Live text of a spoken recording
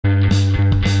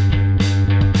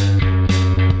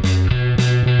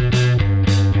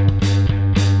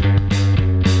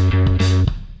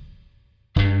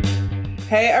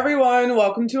everyone,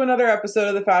 welcome to another episode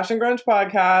of the Fashion Grunge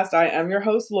Podcast. I am your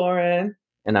host, Lauren.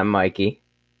 And I'm Mikey.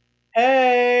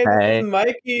 Hey, this is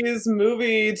Mikey's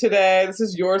movie today. This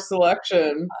is your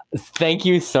selection. Thank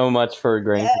you so much for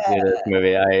agreeing to do this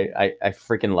movie. I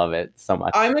freaking love it so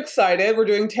much. I'm excited. We're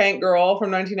doing Tank Girl from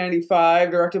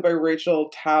 1995, directed by Rachel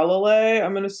Talalay.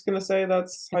 I'm just going to say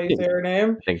that's how you say her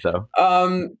name. I think so.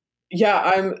 Yeah,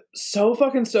 I'm so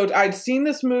fucking stoked. I'd seen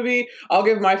this movie. I'll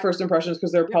give my first impressions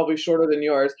because they're probably shorter than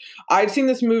yours. I'd seen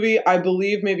this movie, I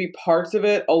believe maybe parts of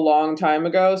it a long time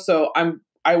ago. So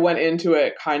I went into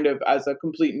it kind of as a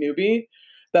complete newbie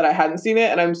that I hadn't seen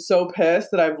it. And I'm so pissed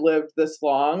that I've lived this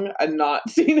long and not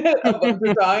seen it a bunch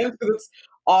of times because it's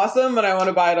awesome. And I want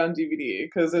to buy it on DVD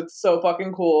because it's so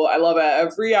fucking cool. I love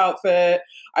every outfit.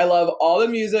 I love all the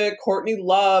music. Courtney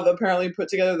Love apparently put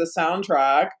together the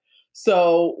soundtrack.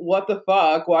 So what the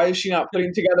fuck? Why is she not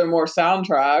putting together more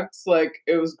soundtracks? Like,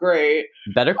 it was great.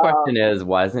 Better question is,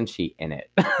 why isn't she in it?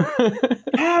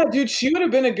 Yeah, dude, she would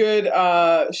have been a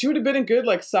good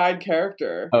like side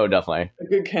character. Oh, definitely. A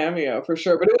good cameo for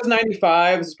sure. But it was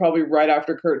 95. This is probably right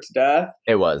after Kurt's death.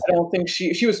 It was. I don't think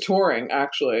she was touring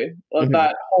actually.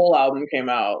 That whole album came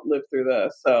out, lived through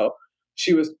this. So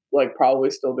she was like probably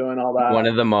still doing all that. One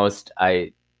of the most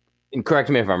correct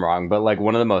me if I'm wrong, but like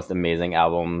one of the most amazing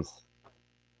albums.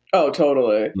 Oh,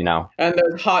 totally. You know, and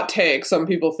there's hot take. Some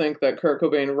people think that Kurt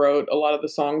Cobain wrote a lot of the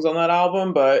songs on that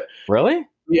album, but really,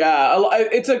 yeah,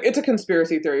 it's a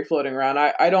conspiracy theory floating around.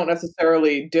 I don't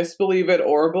necessarily disbelieve it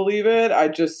or believe it.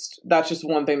 That's just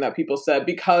one thing that people said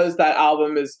because that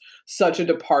album is such a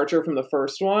departure from the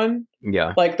first one.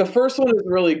 Yeah, like the first one is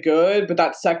really good, but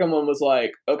that second one was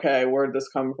like, okay, where'd this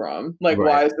come from? Like,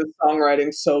 Why is this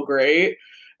songwriting so great?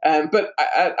 But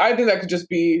I think that could just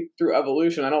be through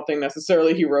evolution. I don't think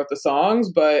necessarily he wrote the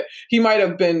songs, but he might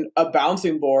have been a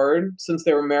bouncing board since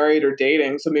they were married or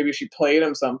dating. So maybe she played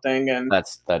him something, and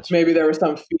that's maybe there was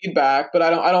some feedback. But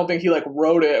I don't think he like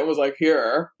wrote it and was like,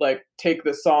 here, like take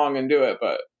this song and do it.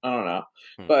 But I don't know.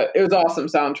 But it was awesome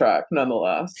soundtrack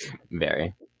nonetheless.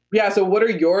 Very. Yeah. So what are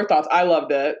your thoughts? I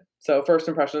loved it. So first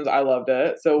impressions, I loved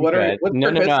it. So what's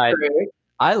your history?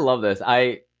 I love this.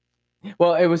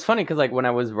 Well, it was funny because like when I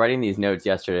was writing these notes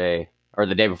yesterday or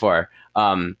the day before,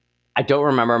 I don't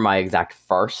remember my exact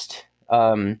first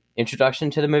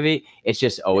introduction to the movie. It's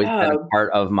just always been a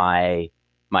part of my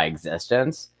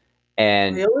existence.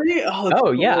 And really? Oh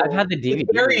cool. Yeah, I've had the DVD. It's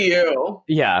very you.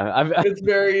 Yeah, it's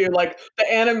very you. Like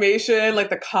the animation, like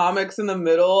the comics in the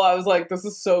middle. I was like, this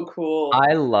is so cool.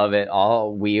 I love it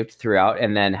all weaved throughout,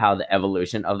 and then how the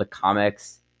evolution of the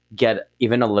comics get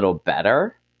even a little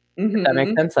better. Mm-hmm. That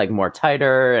makes sense, like more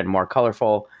tighter and more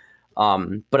colorful.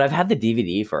 But I've had the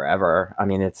DVD forever. I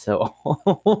mean, it's so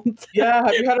old. Yeah,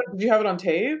 did you have it on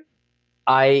tape?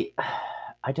 I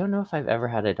don't know if I've ever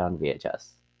had it on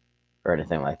VHS or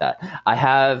anything like that. I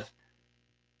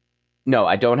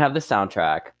don't have the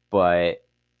soundtrack, but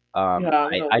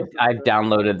I've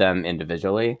downloaded them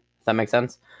individually. Does that make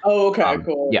sense? Oh, okay,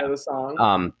 cool. Yeah, the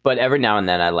song. But every now and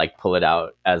then I like pull it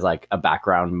out as like a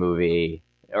background movie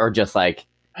or just like.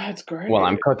 That's great. Well,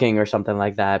 I'm cooking or something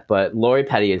like that. But Lori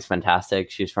Petty is fantastic.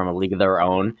 She's from A League of Their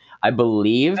Own, I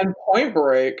believe. And Point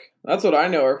Break. That's what I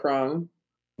know her from.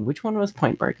 Which one was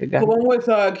Point Break again? The one with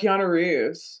Keanu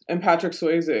Reeves and Patrick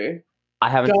Swayze. I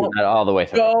haven't seen that all the way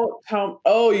through. Don't tell.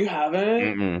 Oh, you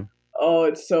haven't? Mm-mm. Oh,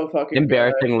 it's so fucking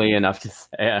embarrassingly good. Enough to say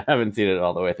I haven't seen it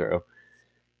all the way through.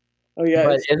 Oh yeah,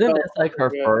 but isn't this like her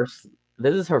first?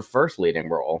 This is her first leading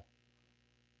role.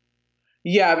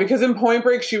 Yeah, because in Point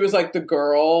Break, she was like the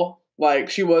girl.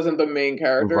 Like, she wasn't the main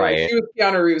character. Right. Like, she was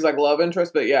Keanu Reeves' like love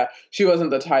interest, but yeah, she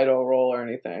wasn't the title role or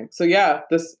anything. So yeah,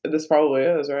 this probably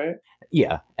is, right?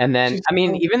 Yeah. And then She's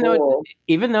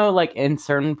even though like in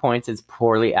certain points it's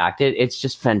poorly acted, it's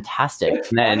just fantastic. It's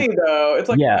funny though. It's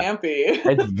like campy.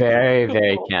 It's very,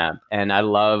 very camp. And I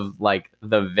love like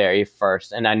the very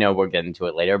first, and I know we'll get into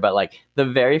it later, but like the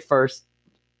very first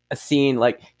scene,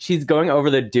 like she's going over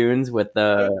the dunes with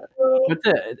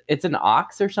it's an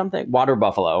ox or something, water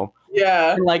buffalo.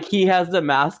 Yeah, and like he has the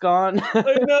mask on. I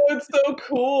know, it's so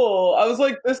cool. I was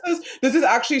like, this is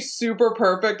actually super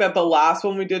perfect that the last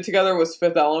one we did together was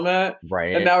Fifth Element,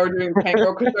 right? And now we're doing Tank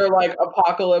Girl because they're like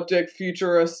apocalyptic,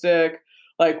 futuristic,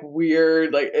 like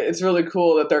weird. Like it's really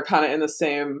cool that they're kind of in the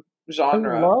same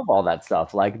genre. I love all that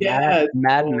stuff, like Mad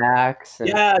Max. This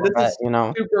is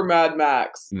super Mad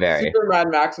Max. Super Mad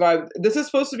Max vibe. This is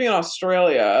supposed to be in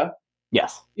Australia.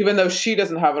 Yes. Even though she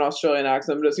doesn't have an Australian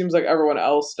accent, but it seems like everyone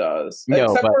else does. No,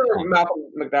 except for Malcolm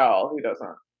McDowell, he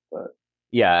doesn't. But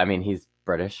yeah, I mean he's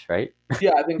British, right?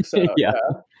 Yeah, I think so. Yeah.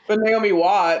 But Naomi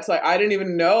Watts, like I didn't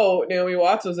even know Naomi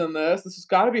Watts was in this. This has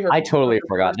got to be her. I totally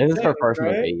forgot. This is her first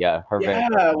right? movie. Yeah, her very Yeah,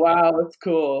 first movie. wow, that's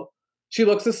cool. She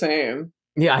looks the same.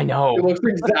 Yeah, I know. She looks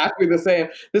exactly the same.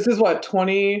 This is what,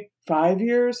 25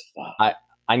 years? Fuck.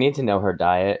 I need to know her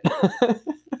diet.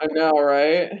 I know,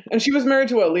 right? And she was married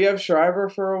to what, Liev Schreiber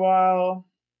for a while.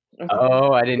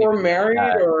 I didn't. They were married,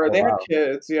 or they had wow.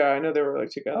 kids. Yeah, I know they were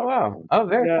like together. Oh wow! Oh,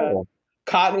 very cool.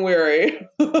 Cotton Weary.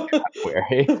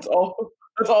 Weary.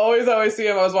 That's always how I see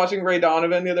him. I was watching Ray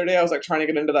Donovan the other day. I was like trying to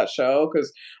get into that show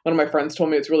because one of my friends told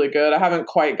me it's really good. I haven't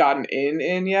quite gotten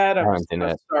in yet. I'm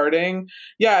just starting.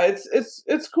 Yeah,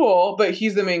 it's cool, but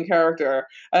he's the main character,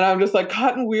 and I'm just like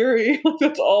Cotton Weary.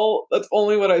 That's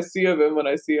only what I see of him when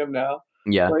I see him now.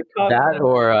 Yeah, like, that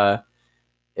or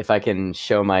if I can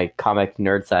show my comic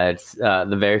nerd side,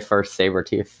 the very first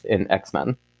Sabretooth in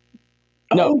X-Men.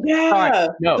 No, yeah,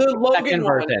 no, the Logan second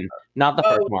one. version, not the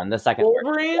first one. The second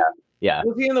Wolverine. Yeah.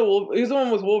 Was he in he's the one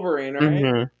with Wolverine, right?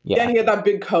 Mm-hmm. Yeah, he had that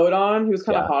big coat on. He was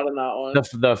kind of hot in that one.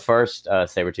 The first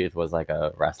Sabretooth was like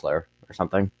a wrestler or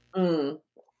something.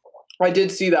 I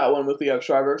did see that one with Liev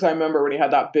Schreiber because I remember when he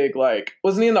had that big, like,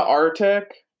 wasn't he in the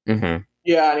Arctic? Mm-hmm.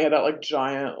 Yeah, and he had that like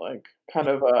giant, like kind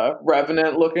of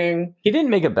revenant looking. He didn't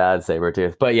make a bad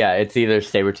Sabretooth, but yeah, it's either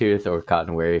Sabretooth or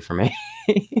Cotton Weary for me.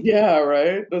 Yeah,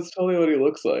 right? That's totally what he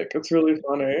looks like. It's really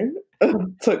funny.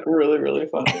 It's like really, really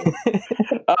funny.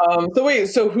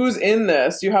 So who's in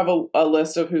this? You have a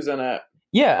list of who's in it.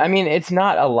 Yeah, I mean, it's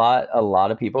not a lot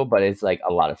of people, but it's like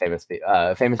a lot of famous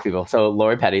people. So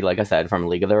Lori Petty, like I said, from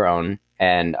League of Their Own,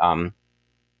 and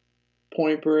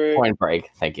Point Break.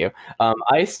 Thank you.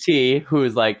 Ice-T, who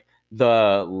is like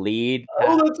the lead.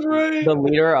 Oh, that's right. The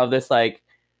leader of this like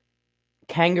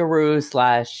kangaroo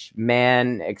 /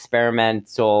 man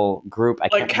experimental group.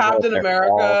 Like Captain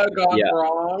America gone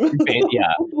wrong.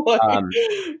 Yeah. Like,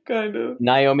 kind of.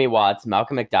 Naomi Watts,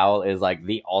 Malcolm McDowell is like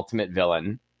the ultimate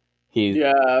villain. He's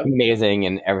amazing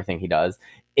in everything he does.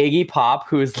 Iggy Pop,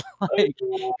 who's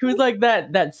like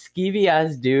that skeevy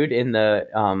ass dude in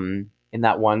the in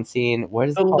that one scene. What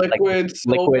is the it called? Liquid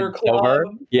Silver?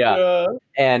 Yeah.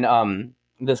 And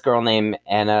this girl named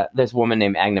Anna, this woman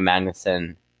named Agna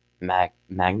Magnuson,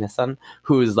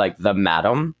 who's like the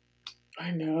madam.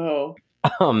 I know.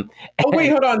 Wait,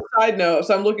 hold on. Side note.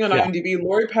 So I'm looking on IMDb.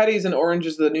 Lori Petty's in Orange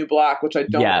is the New Black, which I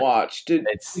don't watch. Did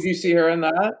you see her in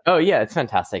that? Oh yeah, it's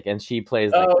fantastic. And she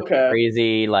plays like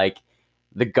crazy, like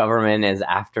the government is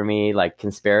after me, like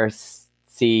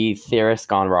conspiracy theorist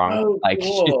gone wrong. Oh, like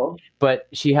cool. but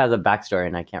she has a backstory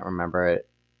and I can't remember it.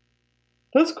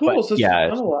 That's cool. But, so she's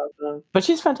done a lot then. But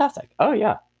she's fantastic. Oh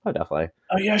yeah. Oh definitely.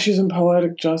 Oh yeah, she's in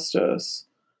Poetic Justice.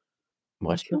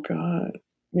 What? I forgot.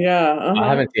 Yeah. I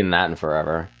haven't seen that in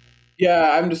forever.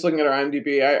 Yeah, I'm just looking at her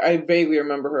IMDb. I vaguely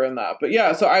remember her in that. But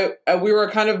yeah, so we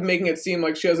were kind of making it seem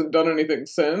like she hasn't done anything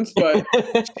since. But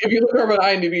if you look her up on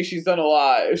IMDb, she's done a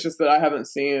lot. It's just that I haven't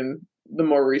seen the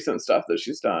more recent stuff that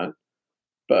she's done.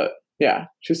 But yeah,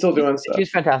 she's still doing stuff. She's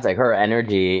fantastic. Her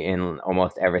energy in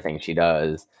almost everything she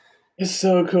does is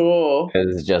so cool.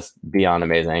 Is just beyond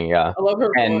amazing. Yeah, I love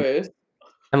her voice.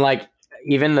 And like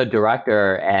even the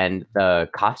director and the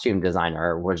costume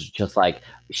designer was just like,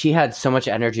 she had so much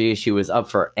energy. She was up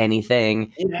for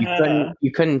anything. Yeah.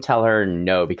 You couldn't tell her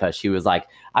no because she was like,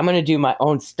 I'm going to do my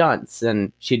own stunts.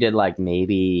 And she did like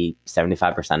maybe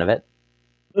 75% of it.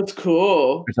 That's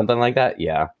cool. Or something like that.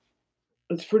 Yeah.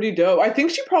 That's pretty dope. I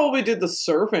think she probably did the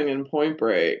surfing in Point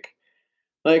Break.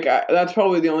 Like, that's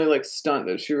probably the only like stunt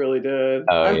that she really did.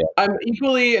 I'm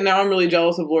equally, and now I'm really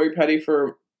jealous of Lori Petty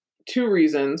for two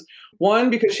reasons.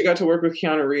 One, because she got to work with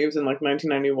Keanu Reeves in like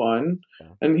 1991,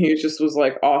 and he just was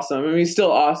like awesome. I mean, he's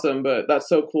still awesome, but that's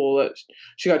so cool that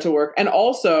she got to work. And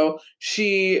also,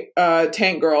 she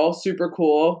Tank Girl, super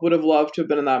cool. Would have loved to have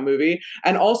been in that movie.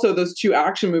 And also, those two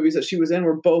action movies that she was in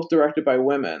were both directed by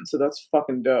women, so that's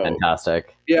fucking dope.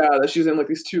 Fantastic. Yeah, that she was in like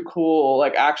these two cool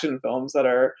like action films that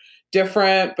are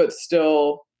different but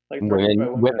still like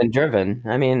women driven.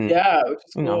 I mean, yeah, which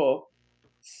is cool.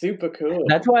 Super cool.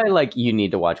 That's why like you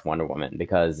need to watch Wonder Woman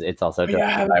because it's also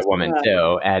directed by a woman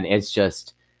too, and it's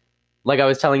just like I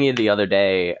was telling you the other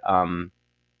day. What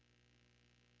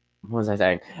was I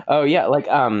saying? Oh yeah, like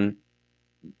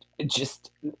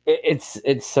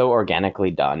it's so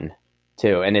organically done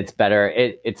too, and it's better.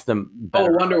 It's the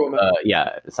better Wonder Woman.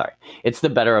 It's the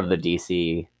better of the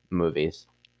DC movies.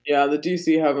 Yeah, the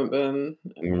DC haven't been.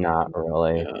 Not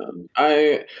really.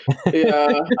 I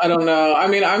don't know. I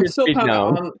mean, I'm still kind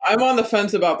of I'm on the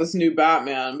fence about this new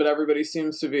Batman, but everybody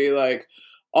seems to be like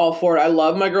all for it. I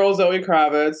love my girl Zoe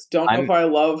Kravitz. Don't know if I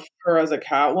love her as a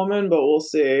Catwoman, but we'll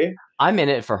see. I'm in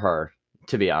it for her,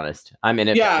 to be honest. I'm in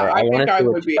it. Yeah, for her. I think I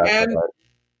would be. And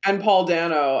and Paul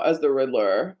Dano as the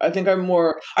Riddler. I think I'm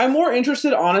more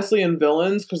interested, honestly, in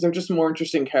villains because they're just more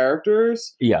interesting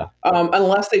characters. Yeah.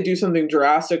 Unless they do something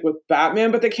drastic with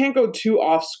Batman, but they can't go too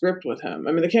off script with him.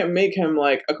 I mean, they can't make him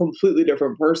like a completely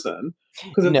different person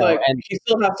because it's like he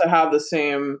still has to have the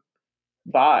same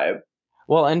vibe.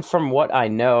 Well, and from what I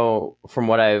know, from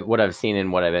what I've seen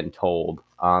and what I've been told,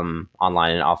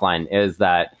 online and offline, is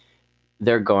that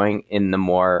they're going in the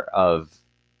more of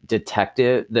the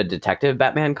detective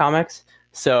Batman comics.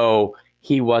 So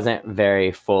he wasn't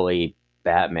very fully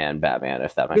Batman, if that makes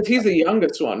sense. Because he's the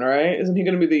youngest one, right? Isn't he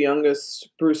going to be the youngest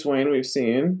Bruce Wayne we've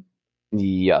seen?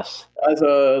 Yes. As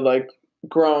a like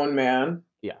grown man.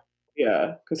 Yeah.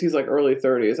 Yeah, because he's like early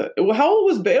 30s. How old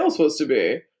was Bale supposed to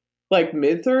be? Like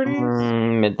mid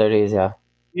 30s? Mid 30s, yeah.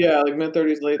 Yeah, like mid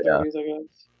 30s, late 30s, I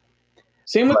guess.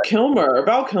 Same with Kilmer.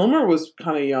 Val Kilmer was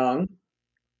kind of young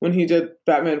when he did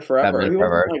Batman Forever. He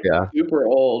wasn't like super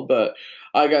old, but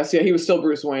I guess he was still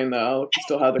Bruce Wayne though. He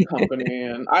still had the company,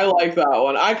 and I like that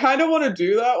one. I kind of want to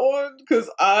do that one because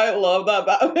I love that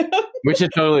Batman. We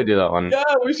should totally do that one. Yeah,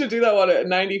 we should do that one at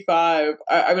 95.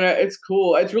 I mean, it's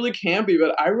cool. It's really campy,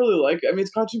 but I really like it. I mean,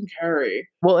 it's got Jim Carrey.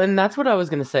 Well, and that's what I was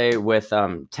going to say with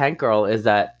Tank Girl is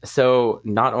that, so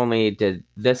not only did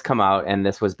this come out, and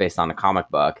this was based on a comic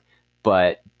book,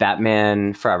 but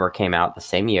Batman Forever came out the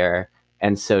same year,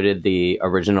 and so did the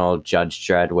original Judge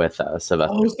Dredd with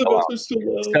Sylvester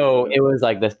Stallone. So it was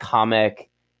like this comic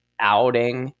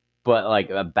outing, but like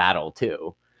a battle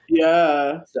too.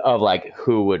 Yeah. Of like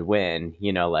who would win,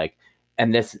 like,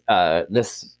 and this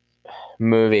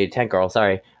movie, Tank Girl,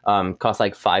 cost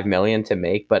like $5 million to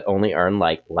make, but only earned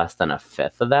like less than a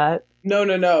fifth of that. No.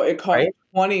 It cost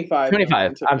 25.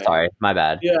 25. I'm sorry, my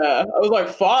bad. Yeah, I was like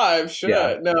 5. Shit,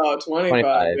 yeah. No,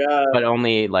 25. Yeah, but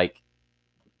only like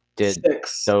did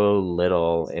 6. So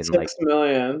little in 6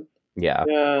 million. Yeah,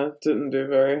 didn't do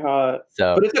very hot.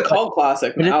 So, but it's a cult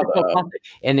classic now, though.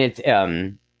 And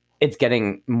it's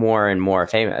getting more and more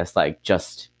famous, like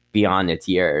just beyond its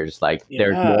years. Like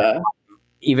there's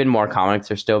even more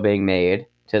comics are still being made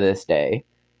to this day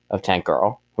of Tank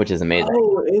Girl, which is amazing.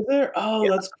 Oh, is there? Oh,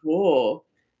 yeah. That's cool.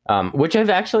 Which I've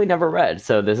actually never read,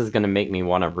 so this is going to make me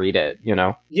want to read it,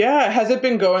 Yeah, has it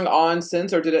been going on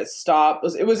since, or did it stop?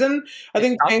 It was in, I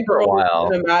think, Tank Girl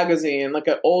in a magazine, like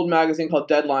an old magazine called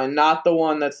Deadline, not the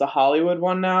one that's the Hollywood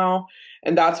one now.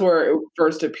 And that's where it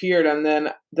first appeared, and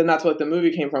then that's what the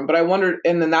movie came from. But I wondered,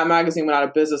 and then that magazine went out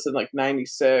of business in like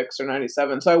 96 or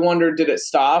 97. So I wondered, did it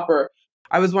stop, or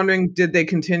I was wondering, did they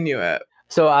continue it?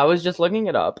 So I was just looking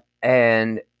it up,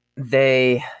 and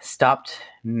they stopped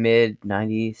mid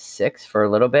 96 for a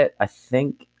little bit. I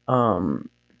think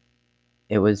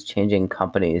it was changing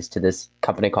companies to this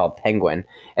company called Penguin.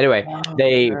 Anyway,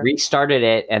 they restarted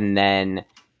it and then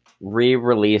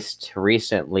re-released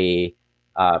recently.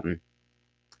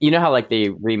 You know how like they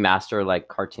remaster like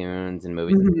cartoons and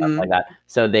movies and stuff like that.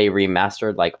 So they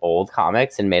remastered like old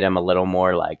comics and made them a little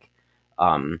more like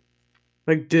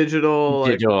digital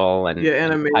and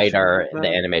animation tighter. The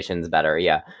animation's better,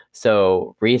 yeah.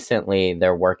 So recently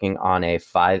they're working on a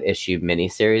 5-issue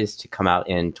miniseries to come out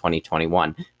in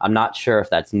 2021. I'm not sure if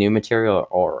that's new material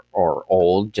or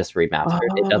old, just remastered.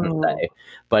 It doesn't say,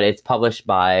 but it's published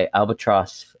by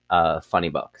Albatross Funny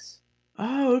Books.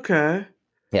 Oh, okay.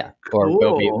 Yeah, cool.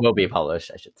 Or will be published,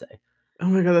 I should say. Oh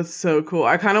my god, that's so cool!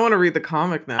 I kind of want to read the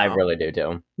comic now. I really do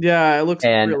too. Yeah, it looks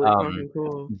really fucking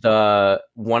cool. I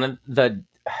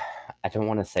don't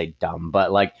want to say dumb,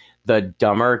 but like the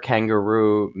dumber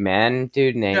kangaroo man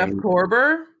dude named Jeff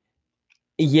Korber.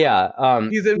 Yeah,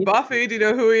 he's in Buffy. Do you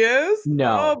know who he is?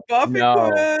 No, Buffy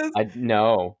quiz.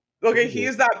 No. Okay,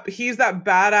 he's that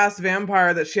badass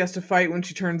vampire that she has to fight when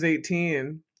she turns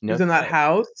 18. No, he's in that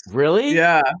house. Really?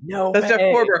 Yeah. No, that's Jeff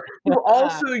Korber, who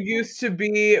also used to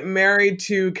be married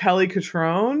to Kelly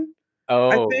Cutrone. Oh,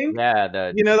 I think. Yeah,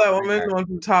 that woman, the one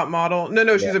from Top Model.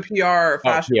 No, she's a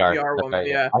fashion PR woman. Right.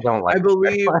 Yeah, I don't like. I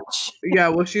believe. Yeah,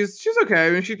 well, she's okay. I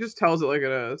mean, she just tells it like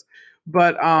it is.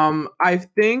 But I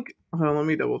think. Hold on, let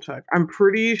me double check. I'm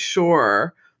pretty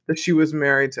sure that she was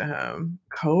married to him.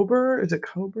 Kober? Is it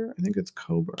Kober? I think it's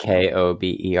Kober.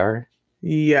 Kober.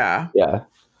 Yeah. Yeah.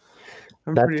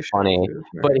 I'm That's pretty sure funny,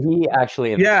 but he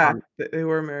actually they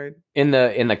were married in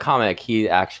the comic. He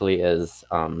actually is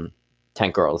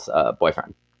Tank Girl's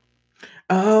boyfriend.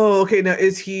 Oh, okay. Now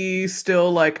is he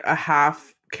still like a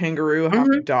half kangaroo, half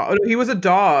dog? Oh, he was a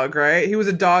dog, right? He was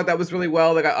a dog that was really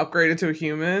that got upgraded to a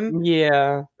human.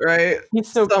 Yeah, right. He's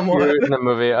so cute in the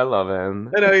movie. I love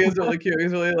him. I know he's really cute.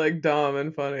 He's really like dumb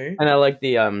and funny. And I like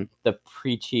the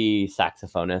preachy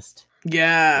saxophonist.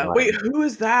 Yeah. Wait, who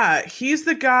is that? He's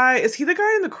the guy. Is he the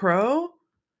guy in The Crow?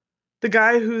 The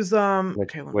guy who's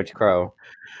Which crow?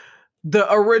 The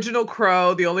original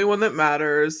Crow, the only one that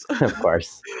matters. Of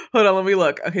course. Hold on, let me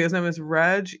look. Okay, his name is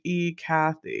Reg E.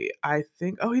 Cathy. I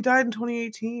think. Oh, he died in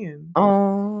 2018.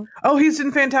 Oh. Oh, he's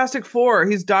in Fantastic Four.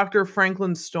 He's Dr.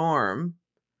 Franklin Storm.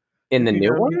 In the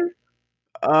new one?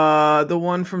 The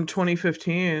one from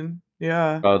 2015.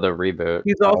 Yeah. Oh, the reboot.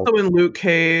 He's also in Luke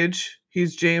Cage.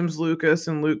 He's James Lucas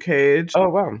in Luke Cage. Oh,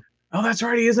 wow. Oh, that's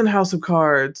right. He is in House of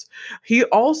Cards. He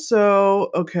also,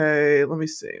 okay, let me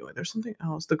see. Wait, there's something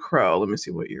else. The Crow. Let me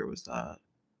see. What year was that?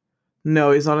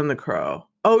 No, he's not in The Crow.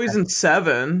 Oh, he's in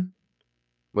Seven.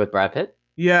 With Brad Pitt?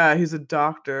 Yeah, he's a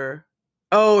doctor.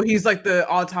 Oh, he's like the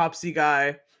autopsy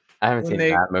guy. I haven't seen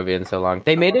that movie in so long.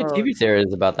 They made a TV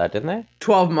series about that, didn't they?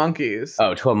 12 Monkeys.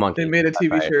 Oh, 12 Monkeys. They made a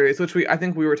TV series, which I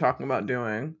think we were talking about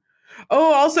doing.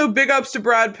 Oh, also big ups to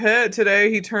Brad Pitt. Today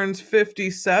he turns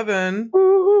 57.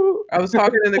 I was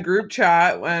talking in the group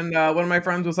chat when one of my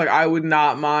friends was like, I would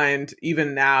not mind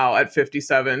even now at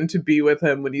 57 to be with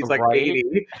him when he's like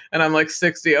 80. And I'm like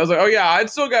 60. I was like, oh yeah, I'd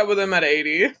still get with him at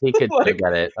 80. He could like,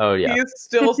 get it. Oh yeah. He's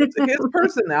still, his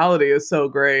personality is so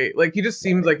great. Like he just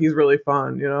seems like he's really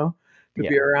fun, you know, to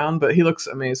be around, but he looks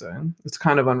amazing. It's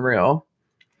kind of unreal.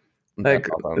 Like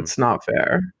it's not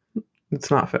fair. It's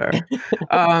not fair.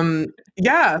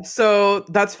 Yeah, so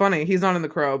that's funny. He's not in The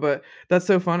Crow, but that's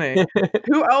so funny.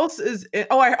 Who else is in?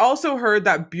 Oh, I also heard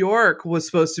that Bjork was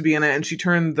supposed to be in it and she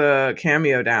turned the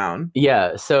cameo down.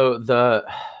 Yeah, so the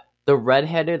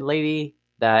redheaded lady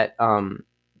that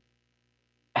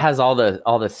has all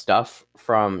the stuff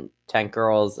from Tank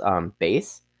Girl's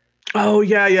base. Oh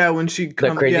yeah, when she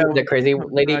the crazy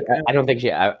lady. I don't think she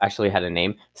actually had a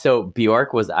name. So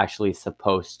Bjork was actually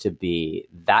supposed to be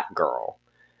that girl,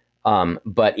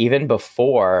 but even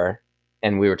before,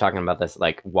 and we were talking about this,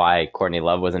 like why Courtney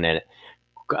Love wasn't in it.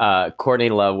 Courtney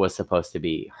Love was supposed to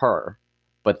be her,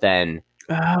 but then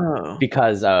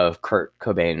because of Kurt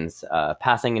Cobain's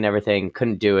passing and everything,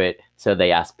 couldn't do it. So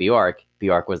they asked Bjork.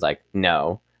 Bjork was like,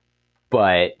 no,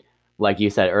 but like you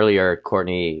said earlier,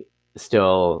 Courtney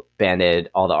still banded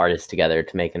all the artists together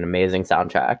to make an amazing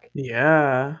soundtrack.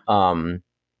 Yeah.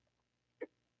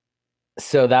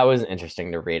 So that was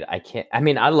interesting to read.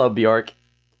 I love Bjork.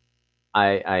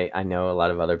 I know a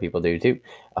lot of other people do too,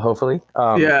 hopefully.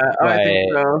 I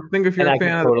think so. I think if you're a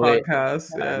fan of the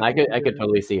podcast, I could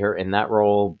totally see her in that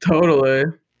role. Totally.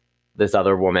 This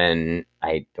other woman,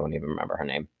 I don't even remember her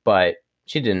name, but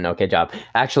she did an okay job.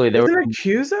 Actually, Isn't it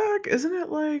Cusack? Isn't it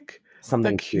like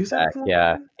something Cusack?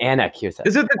 Yeah, Anna Cusack.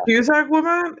 Is it the Cusack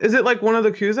woman? Is it like one of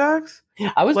the Cusacks?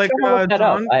 I was like trying to look that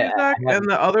up. Cusack and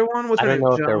the other one was her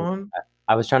name Joan.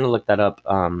 I was trying to look that up,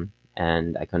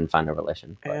 and I couldn't find a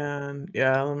relation. And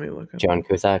yeah, let me look. Joan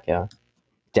Cusack, yeah.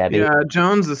 Debbie. Yeah,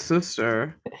 Joan's the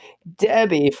sister.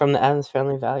 Debbie from the Addams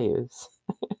Family Values.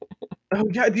 Oh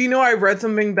yeah, do you know I read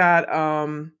something that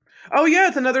oh yeah,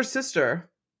 it's another sister.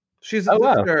 She's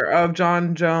the sister of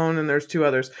John Joan, and there's two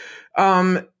others.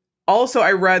 Also,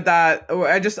 I read that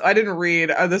I didn't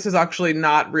read. This is actually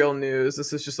not real news.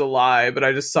 This is just a lie. But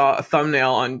I just saw a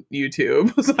thumbnail on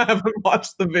YouTube, so I haven't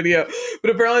watched the video.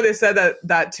 But apparently, they said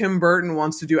that Tim Burton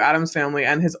wants to do Addams Family,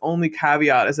 and his only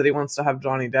caveat is that he wants to have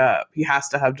Johnny Depp. He has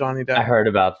to have Johnny Depp. I heard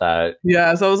about that.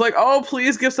 Yeah, so I was like, oh,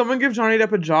 please give Johnny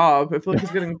Depp a job. I feel like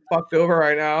he's getting fucked over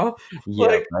right now. Yeah,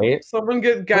 like, right. Someone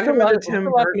get him into Tim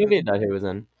Burton. Movie that he was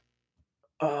in.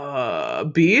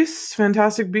 Beasts,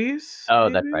 Fantastic Beasts. Oh,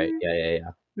 maybe? That's right.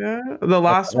 Yeah. The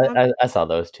last one. I saw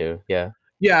those too. Yeah.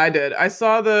 Yeah, I did. I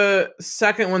saw the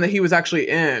second one that he was actually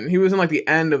in. He was in like the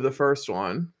end of the first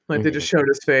one. Like they just showed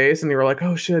his face, and they were like,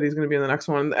 "Oh shit, he's gonna be in the next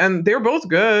one." And they're both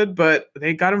good, but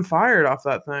they got him fired off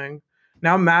that thing.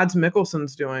 Now Mads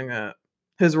Mikkelsen's doing it.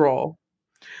 His role.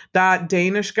 That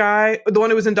Danish guy, the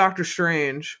one who was in Doctor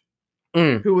Strange,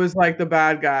 who was like the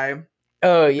bad guy.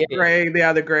 Oh yeah,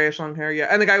 the grayish long hair, yeah,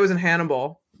 and the guy who was in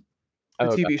Hannibal, the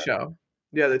TV show.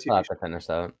 Yeah, the TV show. Finish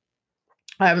that.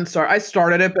 I haven't started. I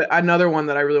started it, but another one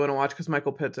that I really want to watch because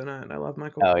Michael Pitt's in it, and I love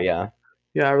Michael. Oh Pitt. yeah,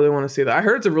 I really want to see that. I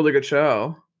heard it's a really good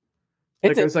show.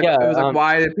 It was like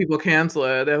why did people cancel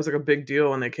it? That was like a big deal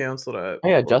when they canceled it.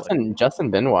 Yeah, Justin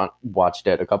Ben watched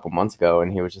it a couple months ago,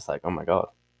 and he was just like, "Oh my god."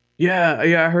 Yeah,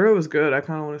 I heard it was good. I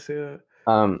kind of want to see it.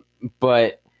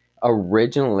 But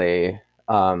originally,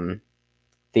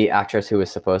 the actress who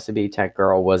was supposed to be Tank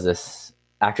Girl was this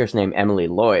actress named Emily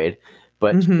Lloyd,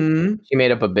 but she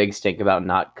made up a big stink about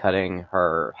not cutting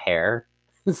her hair.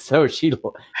 So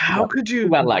could you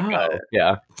let go?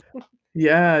 Yeah.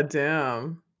 Yeah,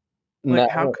 damn. Like,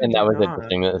 and that was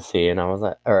interesting to see, and I was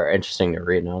like, or interesting to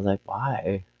read, and I was like,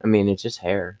 why? I mean, it's just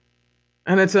hair.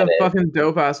 And it's a It fucking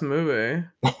dope ass movie.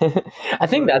 is. I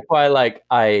think Like, that's why like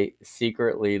I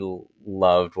secretly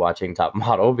loved watching Top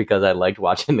Model because I liked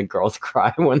watching the girls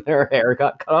cry when their hair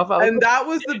got cut off. I was and like, that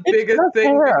was the it's biggest just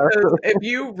thing hair. because if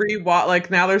you rewatch, like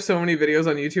now there's so many videos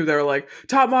on YouTube that are like,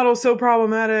 top model is so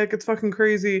problematic, it's fucking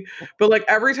crazy. But like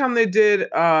every time they did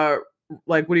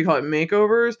like what do you call it,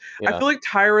 makeovers, I Yeah, feel like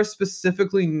Tyra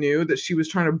specifically knew that she was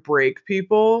trying to break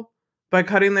people by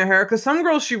cutting their hair. Because some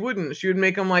girls she wouldn't. She would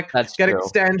make them like that's get true.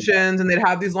 extensions and they'd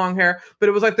have these long hair. But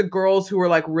it was like the girls who were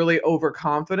like really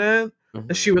overconfident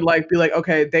that she Mhm. would like be like,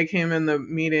 okay, they came in the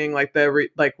meeting like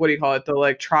like what do you call it, the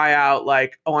like try out,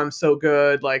 like, oh, I'm so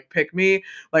good, like pick me,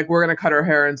 like we're gonna cut her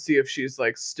hair and see if she's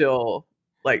like still,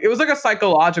 like it was like a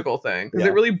psychological thing because it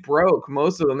Yeah. really broke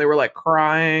most of them. They were like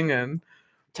crying and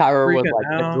Tyra was freaking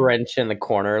like the out. Grinch in the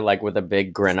corner, like with a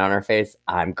big grin on her face.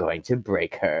 I'm going to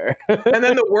break her. And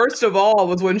then the worst of all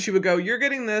was when she would go, you're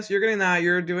getting this, you're getting that,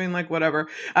 you're doing like whatever.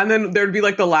 And then there'd be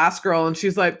like the last girl, and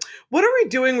she's like, what are we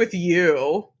doing with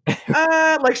you?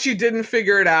 Like she didn't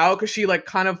figure it out because she like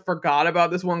kind of forgot about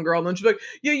this one girl. And then she's like,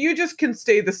 yeah, you just can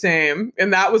stay the same.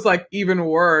 And that was like even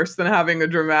worse than having a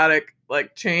dramatic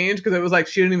like change because it was like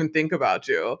she didn't even think about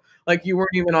you. Like you weren't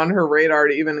even on her radar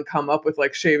to even come up with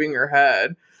like shaving your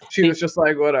head. She the, was just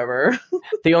like, whatever.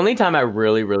 the only time I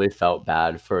really, really felt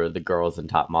bad for the girls in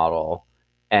Top Model,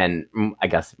 and I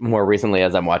guess more recently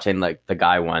as I'm watching like the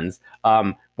guy ones,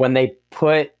 when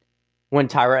when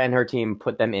Tyra and her team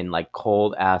put them in like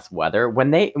cold ass weather,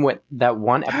 when that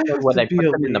one That episode has where to they be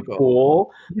put them in the illegal.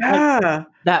 pool, like Yeah.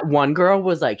 that one girl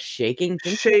was like shaking.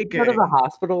 Didn't she have to go to the Shaking.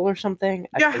 hospital or something?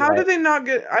 I Yeah, how forget. did they not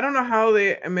get, I don't know how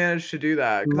they managed to do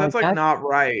that because Like that's like that, not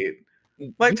right.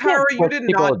 Like you can't Tyra, you push did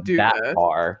people not do that this.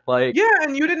 far. Like, Yeah,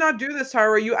 and you did not do this,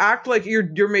 Tyra. You act like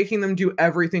you're making them do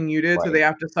everything you did so they right.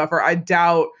 have to suffer. I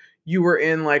doubt you were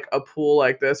in like a pool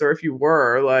like this, or if you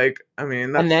were, like, I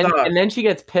mean, that And sucks. then she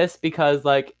gets pissed because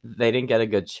like they didn't get a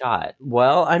good shot.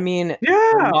 Well, I mean, the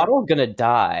Yeah. model's gonna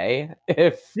die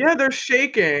if Yeah, they're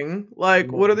shaking.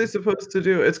 Like, what are they supposed to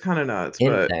do? It's kind of nuts,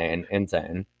 but insane,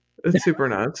 insane. it's super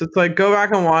nuts. It's like go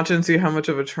back and watch and see how much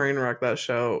of a train wreck that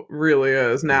show really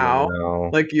is now,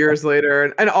 No. like years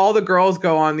later. And all the girls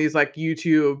go on these like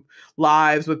YouTube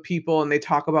lives with people and they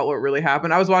talk about what really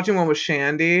happened. I was watching one with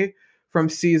Shandy from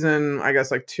season, I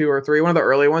guess like 2 or 3, one of the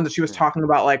early ones, and she was talking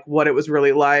about like what it was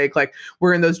really like. Like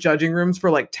we're in those judging rooms for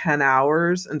like 10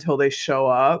 hours until they show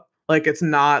up. Like it's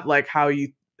not like how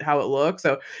it looks.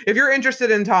 So if you're interested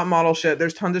in top model shit,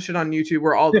 there's tons of shit on YouTube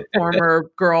where all the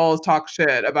former girls talk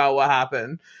shit about what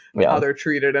happened and how Yeah. they're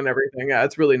treated and everything. Yeah,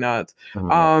 it's really nuts. Mhm.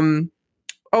 Um,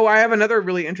 oh, I have another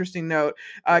really interesting note.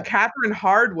 Yeah. Catherine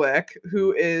Hardwick,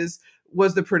 who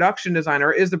was the production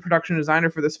designer, is the production designer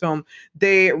for this film.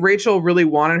 Rachel really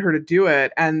wanted her to do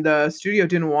it, and the studio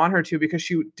didn't want her to because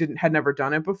she had never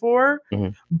done it before.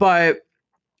 Mhm. But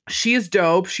she's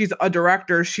dope. She's a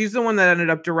director. She's the one that ended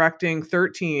up directing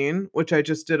 13, which I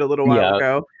just did a little while Yeah.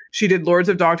 ago. She did Lords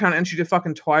of Dogtown and she did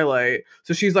fucking Twilight.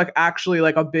 So she's like actually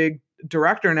like a big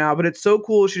director now, but it's so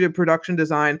cool she did production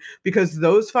design because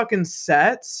those fucking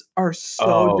sets are so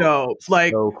Oh, dope.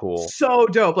 Like so cool. so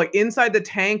dope. Like inside the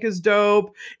tank is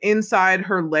dope. Inside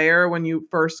her lair when you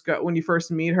first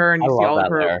meet her and I you see love all of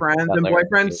that her lair. friends That and lair is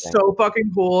boyfriends, amazing. so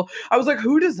fucking cool. I was like,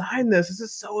 who designed this? This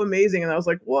is so amazing. And I was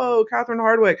like, whoa, Catherine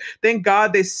Hardwick. Thank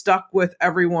God they stuck with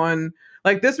everyone.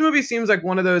 Like this movie seems like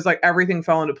one of those like everything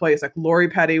fell into place. Like Lori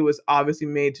Petty was obviously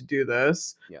made to do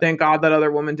this. Yeah. Thank God that other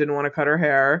woman didn't want to cut her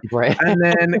hair. Right. And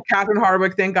then Catherine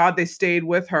Hardwick, thank God they stayed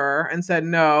with her and said,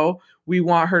 no, we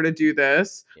want her to do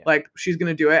this. Yeah. Like she's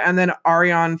gonna do it. And then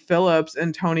Ariane Phillips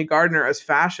and Tony Gardner as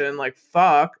fashion, like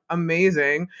fuck,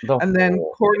 amazing. And then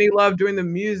Courtney Love doing the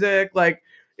music, like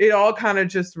it all kind of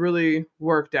just really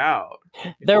worked out.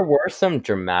 There were some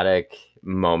dramatic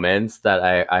moments that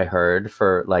I heard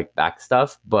for like back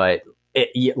stuff, but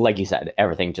like you said,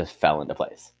 everything just fell into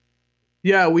place.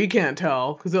 Yeah, we can't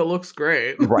tell because it looks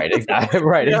great. Right, exactly.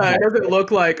 Right. Yeah, exactly. it doesn't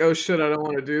look like, oh shit, I don't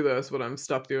want to do this, but I'm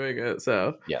stuck doing it.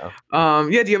 So Yeah. yeah,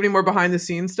 do you have any more behind the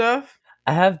scenes stuff?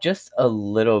 I have just a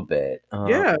little bit.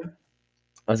 Yeah.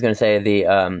 I was gonna say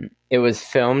it was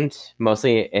filmed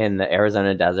mostly in the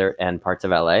Arizona desert and parts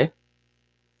of LA.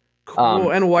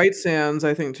 Cool. And White Sands,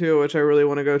 I think too, which I really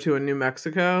want to go to in New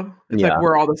Mexico. It's like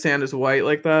where all the sand is white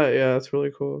like that. Yeah, it's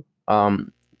really cool.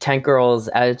 Tank Girl's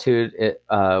Attitude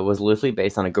was loosely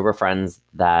based on a group of friends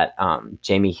that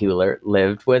Jamie Hewlett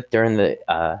lived with during the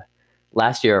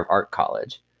last year of art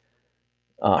college.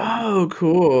 Oh,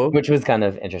 cool. Which was kind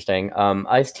of interesting.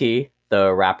 Ice-T,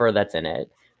 the rapper that's in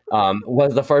it,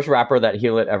 was the first rapper that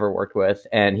Hewlett ever worked with,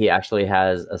 and he actually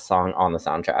has a song on the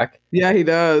soundtrack. Yeah, he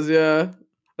does. Yeah.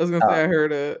 I was going to say I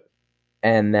heard it.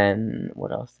 And then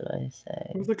what else did I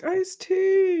say? I was like, iced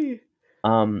tea. A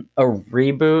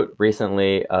reboot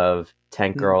recently of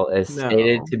Tank Girl is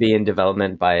stated to be in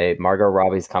development by Margot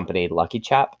Robbie's company, Lucky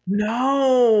Chap.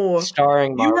 No,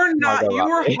 Starring you are not. Margot You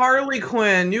are Robbie. Harley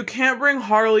Quinn. You can't bring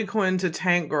Harley Quinn to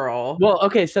Tank Girl. Well,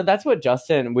 okay, so that's what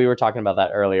we were talking about that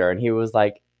earlier, and he was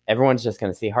like, everyone's just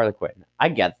going to see Harley Quinn. I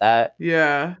get that.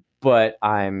 Yeah. But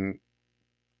I'm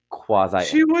quasi.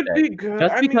 She would be good.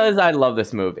 Just because I love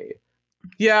this movie.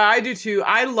 Yeah, I do too.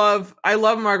 I love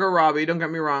Margot Robbie. Don't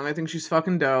get me wrong. I think she's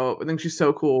fucking dope. I think she's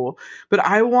so cool. But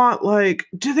I want, like,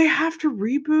 do they have to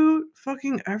reboot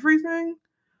fucking everything?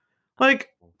 Like,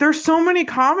 there's so many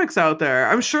comics out there.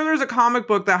 I'm sure there's a comic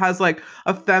book that has like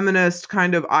a feminist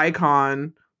kind of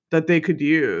icon that they could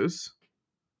use.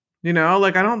 You know,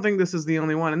 like, I don't think this is the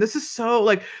only one. And this is so,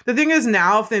 like, the thing is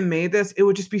now, if they made this, it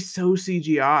would just be so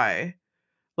CGI.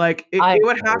 Like, it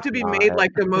would have to be made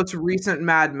like the most recent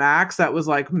Mad Max that was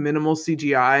like minimal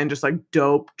CGI and just like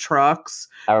dope trucks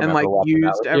and like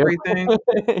used everything.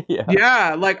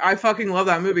 Yeah, like, I fucking love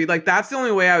that movie. Like, that's the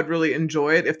only way I would really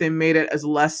enjoy it, if they made it as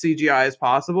less CGI as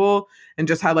possible and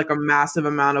just had like a massive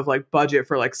amount of like budget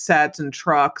for like sets and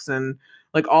trucks and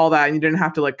like all that, and you didn't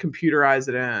have to like computerize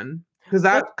it in, because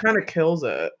that kind of kills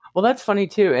it. Well, that's funny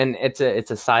too, and it's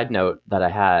a side note that I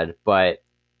had, but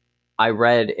I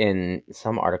read in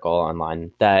some article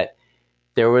online that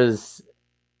there was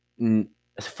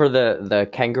for the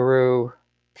kangaroo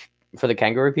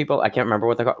people, I can't remember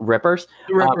what they're called, rippers.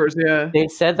 Rippers, yeah. They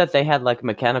said that they had like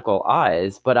mechanical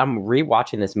eyes, but I'm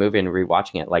rewatching this movie and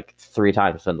rewatching it like 3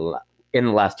 times in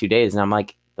the last 2 days, and I'm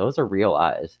like, those are real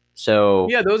eyes. So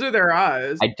yeah, those are their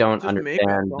eyes. I don't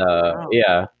understand.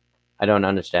 I don't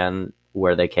understand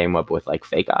where they came up with like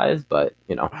fake eyes, but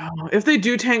you know, if they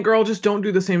do Tank Girl, just don't do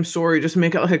the same story. Just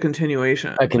make it like a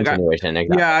continuation. Exactly.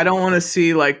 Yeah, I don't want to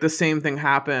see like the same thing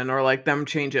happen or like them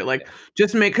change it. Like,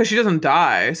 just make, because she doesn't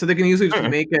die, so they can easily just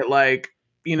make it like,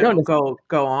 you know, go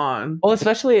on. Well,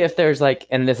 especially if there's like,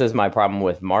 and this is my problem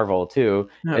with Marvel too,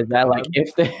 is that like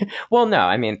if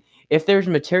if there's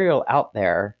material out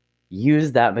there,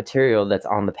 use that material that's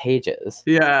on the pages.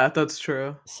 Yeah, that's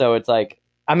true. So it's like,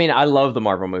 I mean, I love the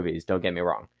Marvel movies, don't get me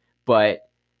wrong, but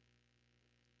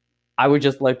I would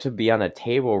just like to be on a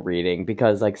table reading,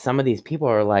 because like some of these people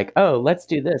are like, oh, let's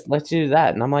do this, let's do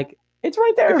that. And I'm like, it's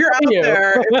right there. If you're out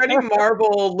there, if any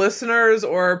Marvel listeners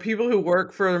or people who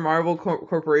work for the Marvel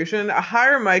Corporation,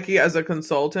 hire Mikey as a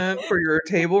consultant for your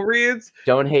table reads.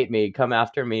 Don't hate me. Come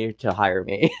after me to hire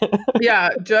me. Yeah,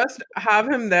 just have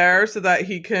him there so that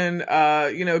he can,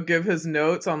 you know, give his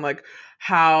notes on like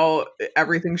how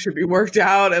everything should be worked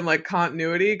out and like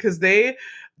continuity, because they've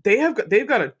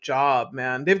got a job,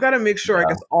 man. They've got to make sure, I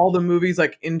guess, all the movies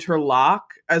like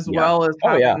interlock as well as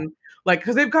having, like,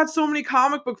 because they've got so many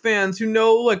comic book fans who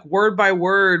know like word by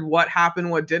word what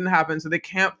happened, what didn't happen, so they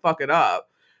can't fuck it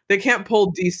up. They can't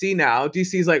pull DC now.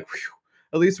 DC's like, whew,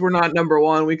 at least we're not number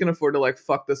one. We can afford to like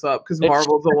fuck this up, because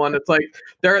Marvel's the one that's like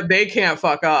they can't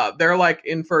fuck up. They're like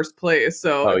in first place.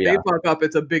 So if they fuck up,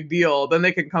 it's a big deal. Then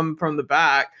they can come from the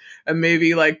back, and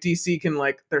maybe like DC can,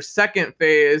 like, their second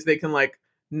phase, they can like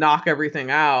knock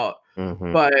everything out.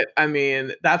 Mm-hmm. But I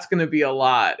mean, that's going to be a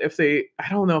lot. I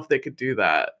don't know if they could do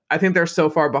that. I think they're so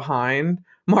far behind.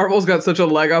 Marvel's got such a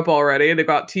leg up already. They've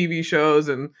got TV shows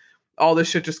and all this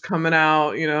shit just coming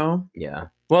out, you know? Yeah.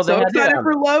 Well, so excited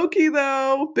for Loki,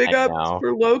 though. Big ups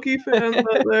for Loki fans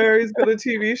out there. He's got a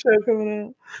TV show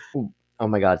coming out. Oh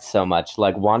my God, so much.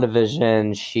 Like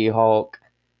WandaVision, She-Hulk,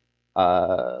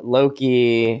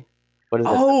 Loki. What is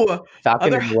it?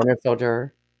 Falcon and Winter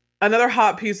Soldier. Another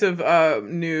hot piece of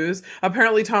news.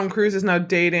 Apparently, Tom Cruise is now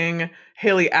dating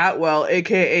Haley Atwell,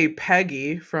 a.k.a.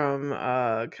 Peggy from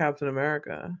Captain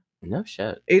America. No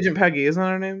shit. Agent Peggy, isn't that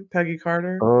her name? Peggy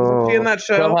Carter? Oh, isn't she in that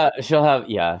show? She'll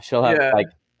have like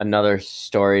another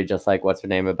story, just like what's her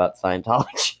name, about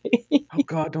Scientology. Oh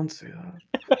God, don't say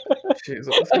that.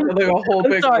 Jesus. Like a whole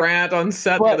big rant on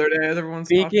set the other day. Everyone's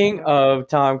speaking of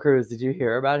Tom Cruise, did you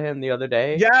hear about him the other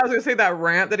day? Yeah, I was gonna say that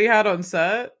rant that he had on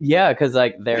set. Yeah, because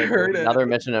like there's another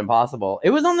Mission Impossible. It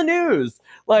was on the news.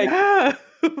 Like,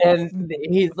 and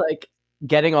he's like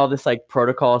getting all this like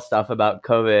protocol stuff about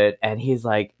COVID, and he's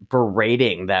like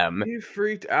berating them. He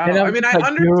freaked out. I mean, I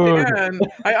understand.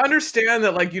 I understand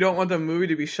that like you don't want the movie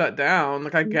to be shut down.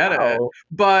 Like, I get it,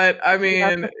 but I mean, you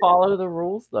have to follow the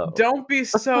rules though. Don't be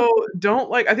so.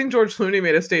 Don't like. I think George Clooney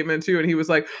made a statement too, and he was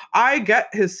like, "I get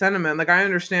his sentiment. Like, I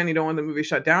understand you don't want the movie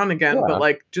shut down again, but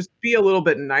like, just be a little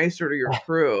bit nicer to your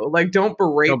crew. Like, don't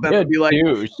berate them and be like,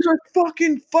 you're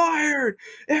fucking fired.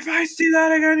 If I see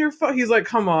that again, you're." He's like,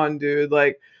 "Come on, dude."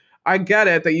 Like, I get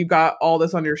it that you got all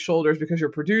this on your shoulders because you're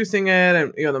producing it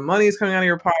and the money's coming out of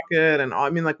your pocket and I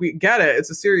mean like we get it. It's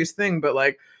a serious thing, but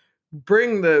like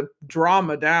bring the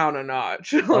drama down a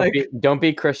notch. Like don't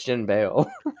be Christian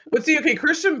Bale. But see, okay,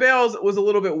 Christian Bale's was a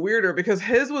little bit weirder because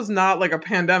his was not like a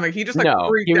pandemic. He just like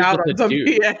freaked out on some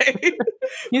PA.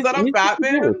 Was that on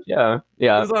Batman? Yeah. It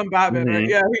was on Batman, right?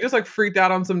 Yeah, he just like freaked out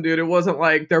on some dude. It wasn't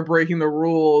like they're breaking the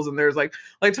rules and there's like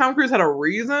Tom Cruise had a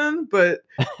reason, but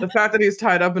the fact that he's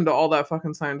tied up into all that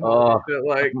fucking Scientology shit,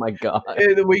 like, oh my god,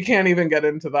 we can't even get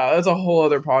into that. That's a whole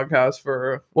other podcast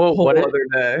for a whole other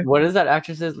day. What is that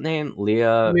actress's name?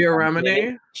 Leah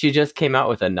Remini. She just came out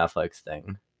with a Netflix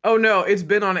thing. Oh no, it's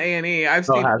been on A&E. I've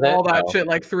seen all that shit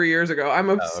like 3 years ago. I'm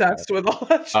obsessed with all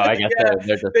that shit. I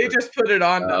guess they just put it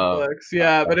on Netflix.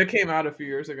 Yeah, but it came out a few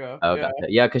years ago.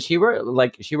 Yeah, because she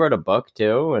wrote a book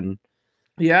too, and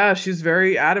yeah, she's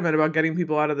very adamant about getting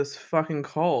people out of this fucking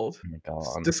cult. Oh my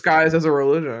God. Disguised as a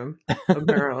religion,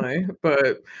 apparently,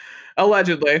 but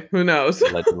allegedly, who knows?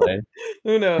 Allegedly,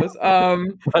 who knows?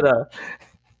 But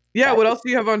yeah. What else do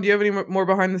you have on? Do you have any more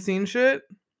behind the scenes shit?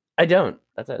 I don't.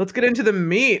 That's it. Let's get into the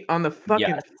meat on the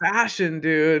fucking fashion,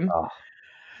 dude. Oh.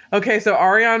 Okay, so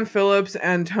Ariane Phillips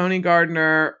and Tony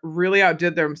Gardner really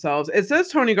outdid themselves. It says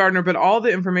Tony Gardner, but all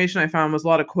the information I found was a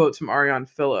lot of quotes from Ariane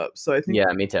Phillips. So I think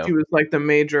me too. She was like the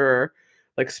major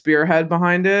like spearhead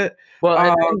behind it.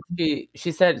 Well,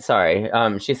 she said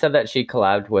she said that she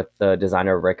collabed with the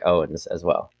designer Rick Owens as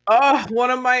well. Oh,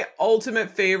 one of my ultimate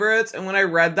favorites. And when I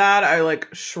read that, I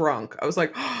like shrunk. I was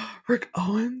like, oh, Rick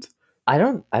Owens?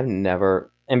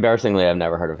 Embarrassingly, I've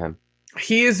never heard of him.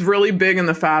 He is really big in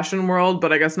the fashion world,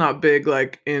 but I guess not big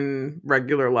like in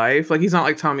regular life. Like he's not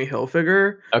like Tommy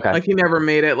Hilfiger. Okay. Like he never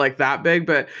made it like that big,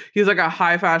 but he's like a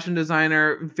high fashion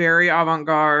designer, very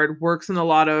avant-garde, works in a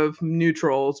lot of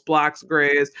neutrals, blacks,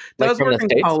 grays, does work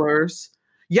in colors.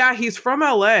 Yeah, he's from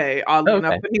LA, oddly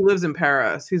enough, but he lives in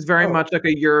Paris. He's very much like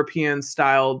a European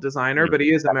style designer, but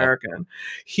he is American.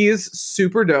 He's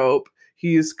super dope.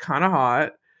 He's kind of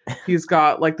hot. He's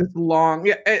got like this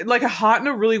long, like a hot in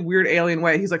a really weird alien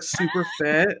way. He's like super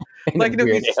fit. Like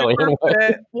he's super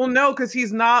fit. Well, no, because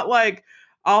he's not like.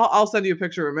 I'll send you a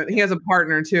picture of him. He has a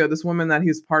partner too. This woman that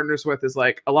he's partners with is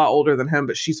like a lot older than him,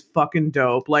 but she's fucking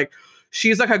dope. Like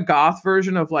she's like a goth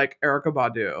version of like Erykah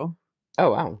Badu.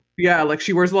 Oh wow. Yeah, like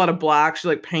she wears a lot of black. She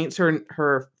like paints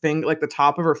her thing like the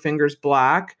top of her fingers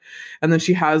black, and then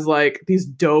she has like these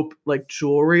dope like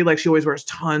jewelry. Like she always wears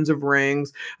tons of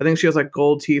rings. I think she has like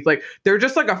gold teeth. Like they're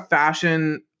just like a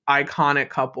fashion iconic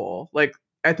couple. Like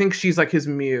I think she's like his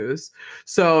muse.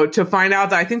 So to find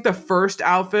out that I think the first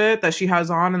outfit that she has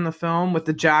on in the film with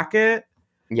the jacket.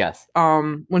 Yes.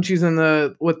 When she's on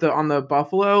the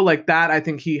buffalo, like that, I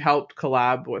think he helped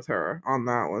collab with her on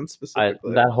that one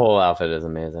specifically. That whole outfit is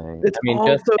amazing. It's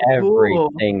just so every cool.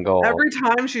 single every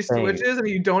time she switches and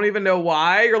you don't even know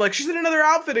why, you're like, she's in another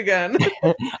outfit again.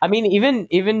 I mean,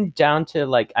 even down to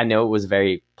like, I know it was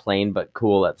very plain but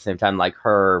cool at the same time. Like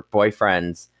her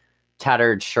boyfriend's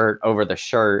tattered shirt over the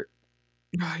shirt.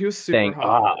 He was super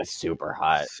hot. Oh, super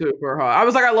hot. Super hot. I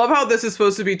was like, I love how this is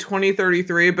supposed to be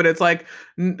 2033, but it's like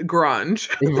grunge.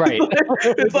 Right.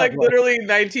 It's like literally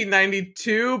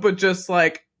 1992, but just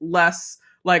like less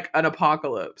like an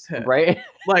apocalypse hit. Right.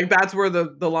 Like that's where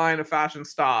the line of fashion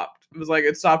stopped. It was like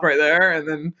it stopped right there, and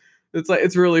then it's like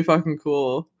it's really fucking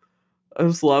cool. I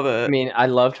just love it. I mean, I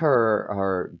loved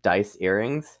her dice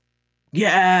earrings.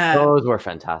 Yeah, those were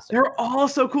fantastic. They're all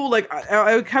so cool. Like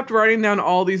I kept writing down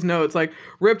all these notes, like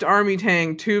ripped army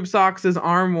tank, tube socks as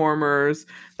arm warmers,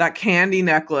 that candy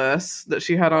necklace that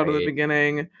she had on in the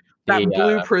beginning, that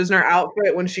blue prisoner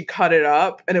outfit when she cut it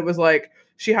up, and it was like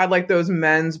she had like those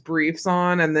men's briefs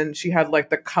on, and then she had like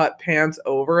the cut pants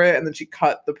over it, and then she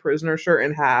cut the prisoner shirt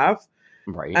in half,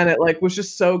 right? And it like was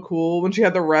just so cool when she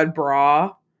had the red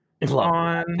bra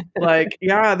on. Like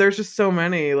there's just so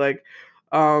many like.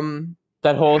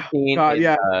 That whole scene,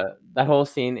 that whole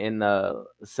scene in the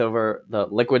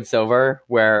liquid silver,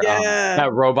 where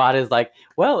that robot is like,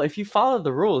 "Well, if you follow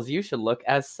the rules, you should look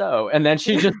as so," and then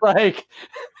she just like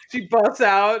she busts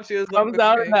out, she just comes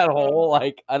out in that hole.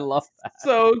 Like, I love that.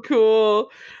 So cool.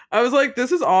 I was like,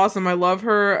 this is awesome. I love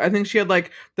her. I think she had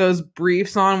like those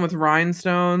briefs on with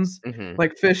rhinestones,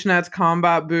 like fishnets,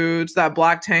 combat boots, that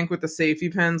black tank with the safety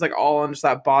pins, like all on just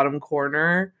that bottom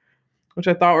corner, which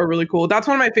I thought were really cool. That's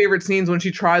one of my favorite scenes when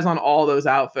she tries on all those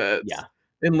outfits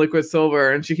in liquid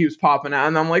silver and she keeps popping out.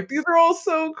 And I'm like, these are all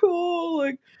so cool.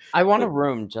 Like, I want a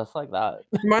room just like that.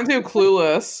 Reminds me of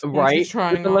Clueless. Right? She's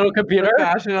trying with the little computer.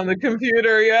 Fashion on the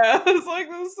computer. Yeah. It's like,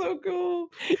 this is so cool.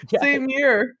 Yeah. Same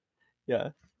year. Yeah.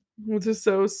 which is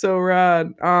so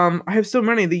rad. I have so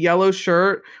many. The yellow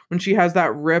shirt when she has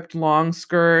that ripped long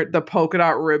skirt, the polka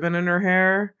dot ribbon in her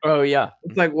hair. Oh yeah.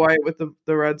 It's like white with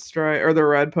the red stripe or the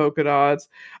red polka dots.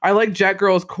 I like Jet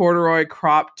Girl's corduroy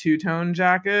crop two-tone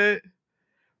jacket.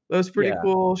 That was pretty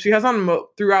cool. She has on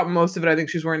throughout most of it. I think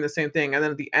she's wearing the same thing, and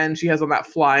then at the end, she has on that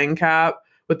flying cap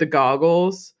with the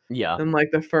goggles. Yeah, and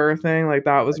like the fur thing. Like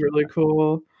that was really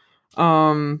cool.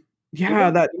 Even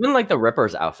like the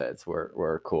Rippers outfits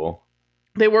were cool.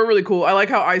 They were really cool. I like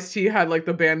how Ice-T had like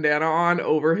the bandana on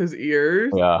over his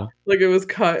ears. Yeah. Like it was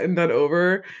cut and done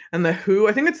over. And the Who,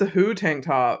 I think it's the Who tank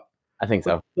top. I think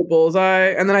so. The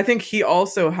bullseye. And then I think he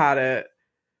also had it.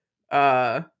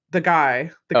 The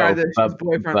guy that she's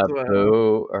boyfriend's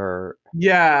with.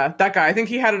 Yeah, that guy. I think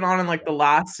he had it on in like the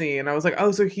last scene. I was like,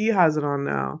 oh, so he has it on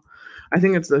now. I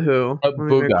think it's the Who. Let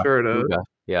me make sure it is.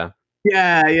 Yeah.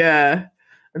 Yeah.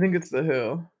 I think it's the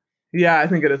Who. Yeah, I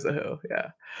think it is the Who. Yeah.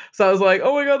 So I was like,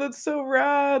 oh my god, that's so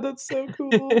rad. That's so cool.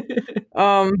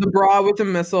 The bra with the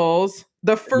missiles,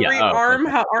 the furry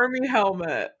army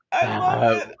helmet. I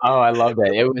love it. Oh, I loved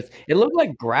it. It looked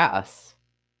like grass.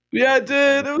 Yeah, it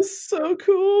did. It was so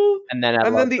cool. And then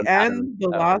the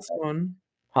last one.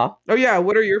 Huh? Oh yeah,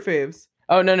 what are your faves?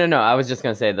 Oh no. I was just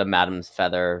gonna say the Madam's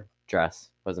feather dress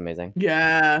was amazing.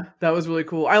 Yeah, that was really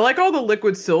cool. I like all the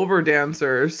liquid silver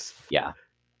dancers. Yeah.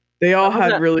 They all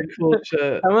had really cool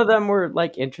shit. Some of them were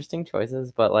like interesting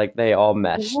choices, but like they all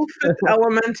meshed. Fifth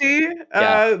Elementy,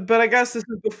 but I guess this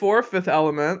is before Fifth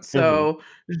Element, so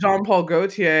Jean-Paul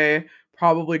Gaultier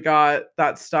probably got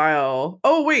that style.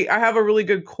 Oh wait, I have a really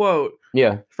good quote.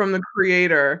 Yeah. From the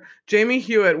creator. Jamie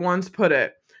Hewitt once put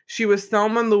it, "She was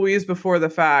Thelma and Louise before the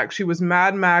fact. She was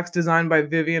Mad Max designed by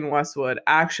Vivienne Westwood,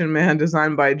 Action Man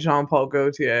designed by Jean-Paul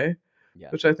Gaultier." Yeah.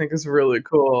 Which I think is really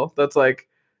cool. That's like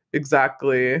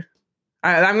exactly.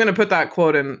 I'm going to put that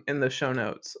quote in the show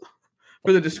notes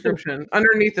for the description.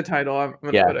 Underneath the title, I'm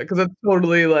going to put it because it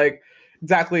totally like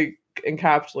exactly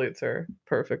encapsulates her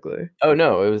perfectly. Oh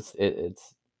no, it's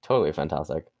totally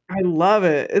fantastic. I love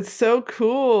it. It's so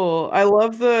cool. I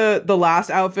love the last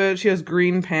outfit. She has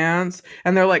green pants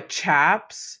and they're like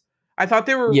chaps. I thought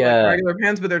they were like regular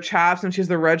pants, but they're chaps, and she has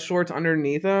the red shorts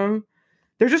underneath them.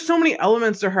 There's just so many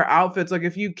elements to her outfits. Like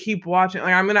if you keep watching,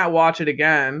 like I'm gonna watch it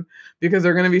again because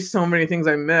there are gonna be so many things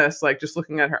I miss, like just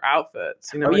looking at her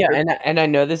outfits. You know? And I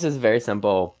know this is very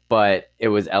simple, but it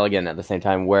was elegant at the same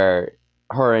time. Where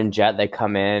her and Jet, they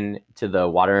come in to the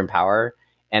Water and Power,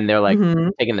 and they're like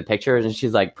taking the pictures, and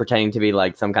she's like pretending to be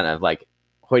like some kind of like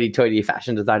hoity-toity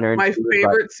fashion designer. My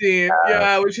favorite scene,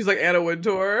 when she's like Anna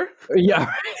Wintour.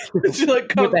 Yeah, she like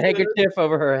comes with a handkerchief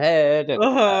over her head. And,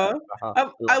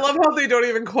 I love how they don't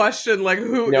even question like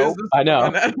who is this? I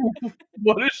know.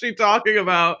 What is she talking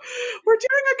about? We're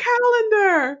doing a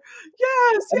calendar.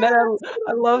 Yes. And then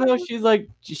I love how she's like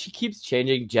she keeps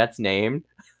changing Jet's name.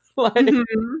 Like,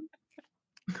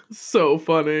 so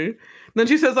funny. Then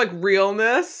she says like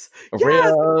realness.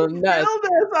 Realness.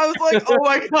 I was like, oh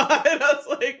my god. I was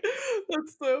like,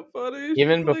 that's so funny.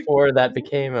 Even she's before like, that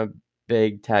became a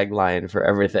big tagline for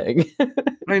everything.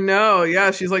 I know.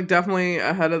 Yeah, she's like definitely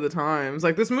ahead of the times.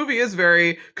 Like this movie is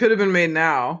could have been made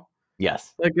now.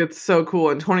 Yes. Like it's so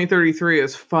cool. And 2033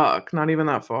 is not even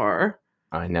that far.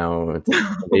 I know. It's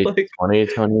like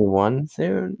 2021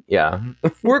 soon. Yeah.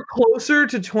 We're closer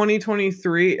to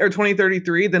 2023 or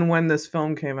 2033 than when this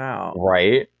film came out.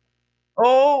 Right?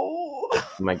 Oh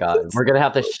my god. We're going to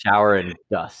have to shower in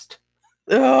dust.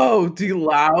 Oh,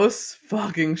 delouse.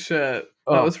 Fucking shit.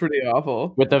 That was pretty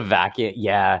awful. With the vacuum.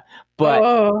 Yeah.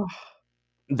 But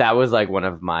that was like one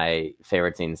of my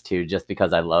favorite scenes too, just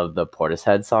because I love the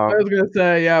Portishead song. I was going to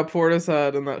say,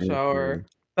 Portishead in that shower.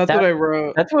 That's what I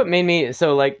wrote. That's what made me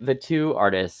so like the two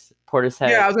artists, Portishead.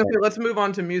 Yeah, I was gonna say let's move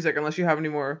on to music unless you have any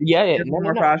more.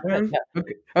 More passion. Yeah.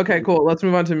 Okay, cool. Let's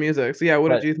move on to music. So what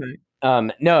did you think?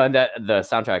 No, and the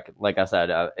soundtrack, like I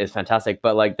said, is fantastic.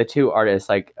 But like the two artists,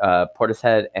 like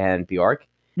Portishead and Bjork,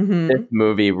 this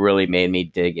movie really made me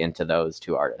dig into those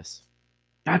two artists.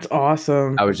 That's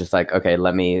awesome. I was just like, okay,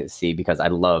 let me see because I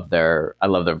love their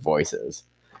voices.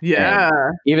 Yeah.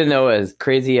 And even though as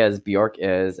crazy as Bjork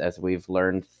is, as we've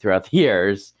learned throughout the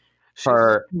years,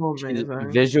 she's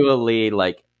visually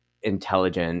like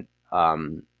intelligent.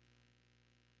 All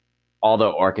the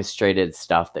orchestrated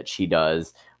stuff that she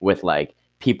does with like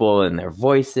people and their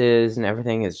voices and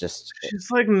everything is just she's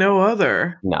like no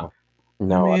other. No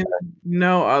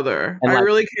other. And I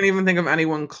really can't even think of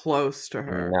anyone close to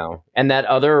her. No. And that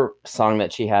other song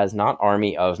that she has, not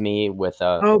Army of Me, with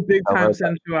Big Time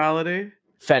Sensuality.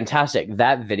 Fantastic.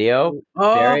 That video,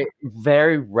 very,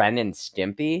 very Ren and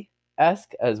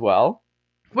Stimpy-esque as well.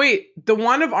 Wait, the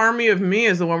one of Army of Me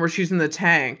is the one where she's in the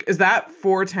tank. Is that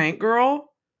for Tank Girl?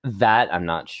 That I'm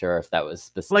not sure if that was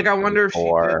specific. Like, I wonder if she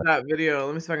did that video.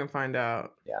 Let me see if I can find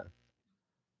out. Yeah.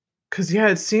 Cause yeah,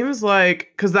 it seems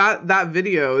like that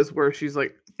video is where she's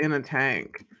like in a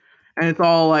tank, and it's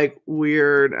all like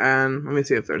weird. And let me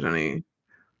see if there's any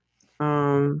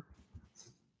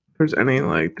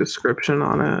like description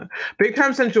on it. Big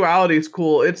Time Sensuality is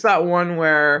cool. It's that one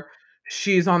where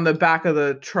she's on the back of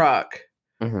the truck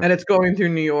and it's going through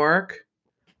New York.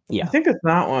 Yeah, I think it's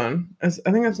that one. I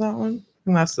think it's that one.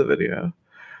 And that's the video.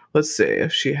 Let's see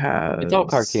if she has. It's all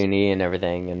cartoony and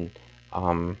everything, and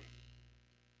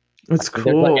it's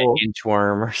cool. Like an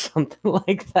inchworm or something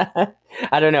like that.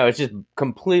 I don't know. It's just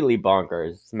completely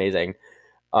bonkers. It's amazing.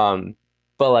 But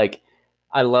like,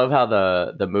 I love how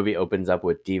the movie opens up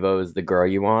with Devo's "The Girl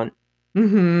You Want."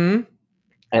 Mm-hmm.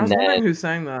 And then who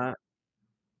sang that?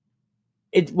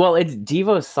 It's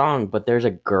Devo's song, but there's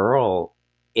a girl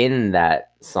in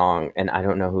that song, and I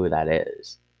don't know who that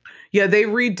is. Yeah, they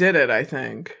redid it, I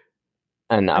think.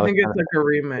 And I think it's like a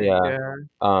remake. Yeah.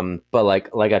 But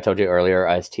like I told you earlier,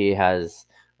 Ice-T has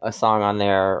a song on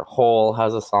there. Hole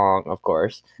has a song, of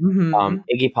course. Mm-hmm.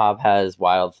 Iggy Pop has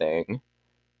Wild Thing.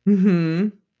 Mm-hmm.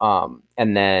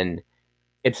 And then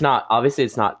it's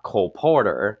not Cole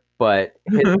Porter, but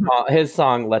his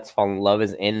song "Let's Fall in Love"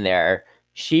 is in there.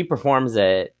 She performs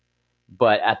it,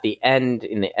 but at the end,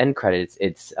 in the end credits,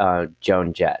 it's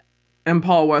Joan Jett and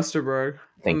Paul Westerberg.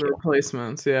 Thank you.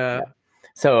 Replacements, yeah.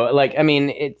 So, like, I mean,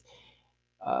 it's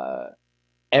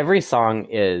every song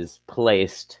is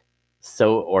placed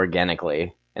so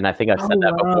organically, and I think I've said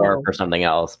that before for something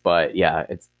else, but yeah,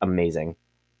 it's amazing.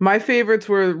 My favorites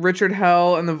were Richard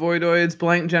Hell and the Voidoids,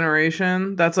 Blank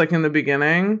Generation. That's like in the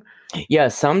beginning. Yeah,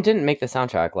 some didn't make the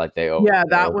soundtrack like they always. Yeah,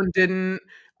 that one didn't.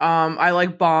 I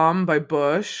like Bomb by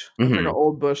Bush. It's like an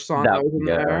old Bush song that was in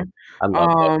there. I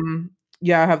love it.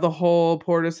 Yeah, I have the whole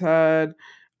Portishead.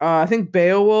 I think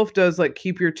Beowulf does like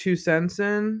Keep Your 2 Cents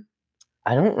In.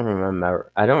 I don't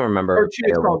remember. Or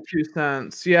it's called 2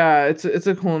 Cents. Yeah, it's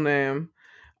a cool name.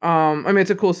 I mean, it's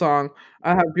a cool song.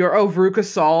 I have Veruca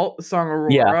Salt, the song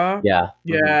Aurora. Yeah.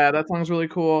 That song's really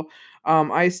cool.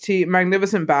 Ice-T,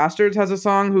 Magnificent Bastards has a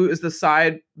song who is the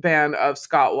side band of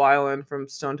Scott Weiland from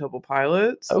Stone Temple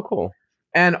Pilots. Oh, cool.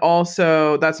 And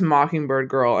also, that's Mockingbird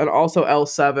Girl. And also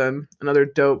L7, another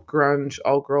dope grunge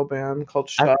all-girl band called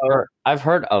Shove. I've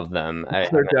heard of them.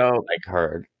 They're dope. Like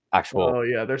heard actual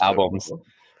they're albums. So cool.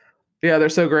 Yeah, they're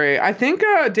so great. I think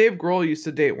Dave Grohl used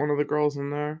to date one of the girls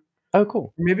in there. Oh,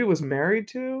 cool. Maybe was married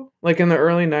to, like in the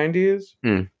early 90s.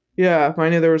 Yeah, I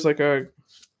knew there was like a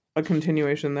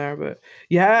continuation there, but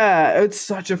yeah, it's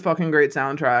such a fucking great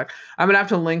soundtrack. I'm gonna have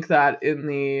to link that in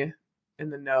the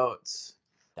notes.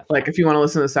 Definitely. Like if you want to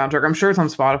listen to the soundtrack, I'm sure it's on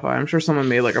Spotify. I'm sure someone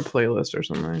made like a playlist or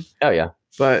something. Oh yeah,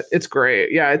 but it's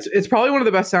great. Yeah, it's probably one of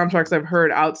the best soundtracks I've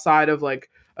heard outside of like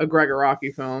a Greg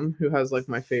Araki film, who has like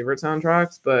my favorite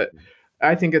soundtracks. But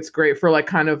I think it's great for like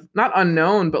kind of not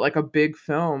unknown, but like a big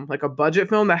film, like a budget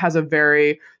film that has a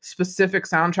very specific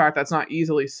soundtrack that's not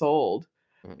easily sold.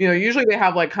 You know, usually they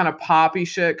have like kind of poppy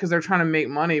shit because they're trying to make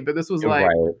money, but this was like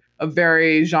a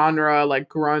very genre, like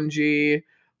grungy,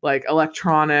 like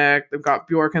electronic. They've got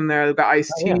Bjork in there. They've got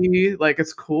Ice-T. Yeah. Like,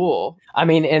 it's cool. I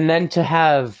mean, and then to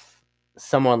have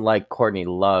someone like Courtney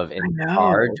Love in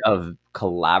charge of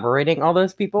collaborating all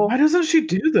those people. Why doesn't she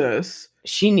do this?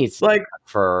 She needs like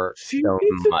for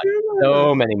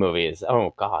so many movies.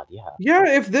 Oh God, yeah. Yeah,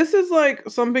 if this is like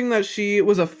something that she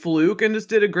was a fluke and just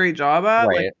did a great job at,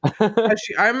 right? Like,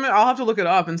 I'll have to look it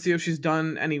up and see if she's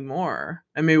done any more.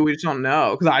 And maybe we just don't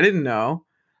know because I didn't know.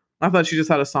 I thought she just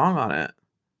had a song on it.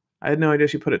 I had no idea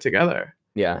she put it together.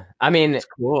 Yeah, I mean, it's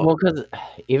cool. Well, because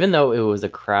even though it was a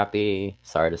crappy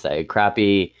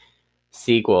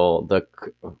sequel,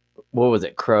 what was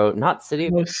it? Not City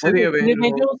of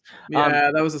Angels.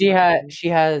 Yeah, that was. She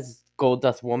has Gold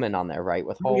Dust Woman on there, right?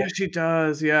 With Hole. Yeah, she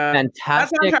does. Yeah,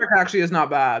 fantastic. That soundtrack actually is not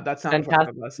bad. That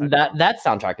soundtrack. That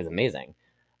soundtrack is amazing.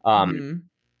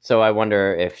 So I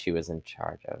wonder if she was in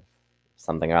charge of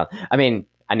something else. I mean,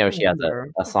 I know she has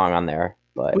a song on there,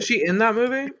 but was she in that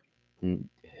movie?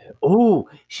 Oh,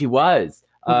 she was.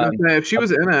 If she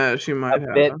was in it, she might have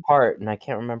a bit part, and I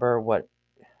can't remember what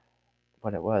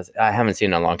it was. I haven't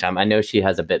seen it in a long time. I know she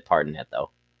has a bit part in it,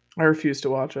 though. I refuse to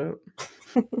watch it.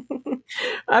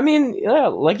 I mean, yeah,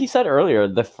 like you said earlier,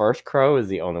 the first Crow is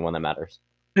the only one that matters.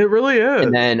 It really is.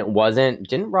 And then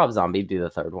didn't Rob Zombie do the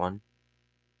third one?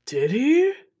 Did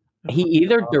he? He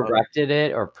either directed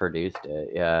it or produced it.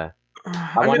 Yeah.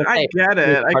 I get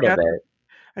it.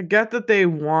 I get that they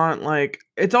want, like,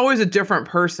 it's always a different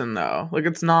person though. Like,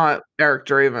 it's not Eric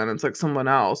Draven, it's like someone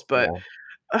else. But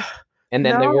And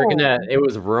then they were No. it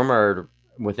was rumored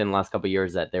within the last couple of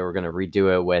years that they were gonna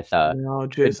redo it with No, the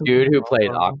Jason dude who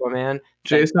played Momoa. Aquaman.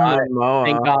 Jason Thank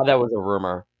Momoa. God that was a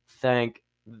rumor. Thank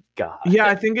God. Yeah,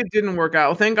 I think it didn't work out.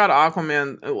 Well, thank God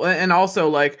Aquaman, and also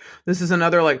like this is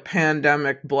another like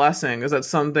pandemic blessing, is that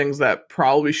some things that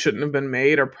probably shouldn't have been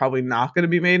made are probably not going to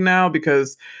be made now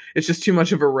because it's just too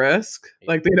much of a risk.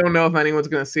 Like they don't know if anyone's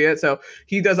going to see it. So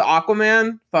he does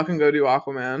Aquaman, fucking go do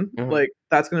Aquaman. Mhm. Like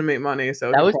that's going to make money. So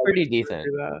That he'll was probably pretty just decent.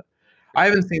 do that. I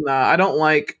haven't seen that. I don't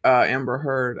like Amber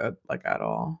Heard at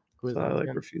all. Who's So I that like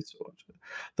again? refuse to watch it.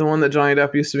 The one that Johnny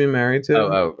Depp used to be married to.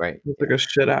 Oh, right. She's like a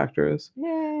shit actress.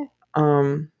 Yeah.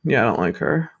 Yeah, I don't like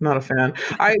her. Not a fan.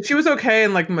 She was okay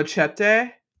in like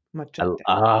Machete.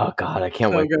 Oh God, I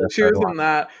can't So wait for good. the She third was one. in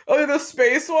that. Oh, yeah, the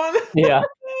space one. Yeah.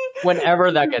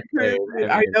 Whenever that gets Crazy. made.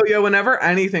 I know, yeah, whenever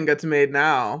anything gets made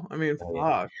now. I mean, Oh,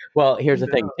 yeah. fuck. Well, here's the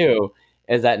thing Yeah. too,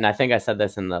 is that, and I think I said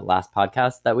this in the last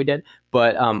podcast that we did,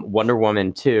 but Wonder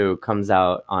Woman 2 comes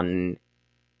out in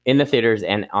the theaters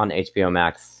and on HBO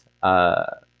Max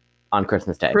on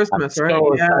Christmas Day. Christmas, I'm right?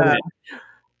 so Yeah. excited.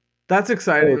 That's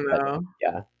exciting So excited. though.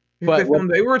 Yeah. If But they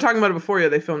filmed it, we were talking about it before. Yeah,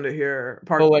 they filmed it here.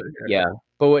 Parts of it here. Yeah.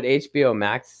 But what HBO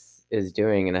Max is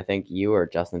doing, and I think you or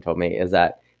Justin told me, is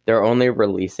that they're only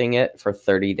releasing it for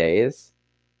 30 days.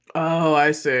 Oh,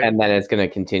 I see. And then it's going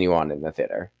to continue on in the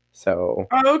theater. So.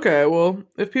 Oh, okay. Well,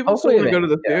 if people still Hopefully want to go to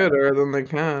the yeah. theater, then they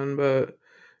can. But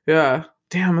yeah,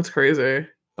 damn, that's crazy.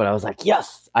 But I was like,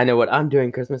 yes, I know what I'm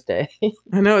doing Christmas Day.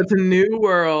 I know, it's a new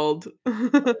world.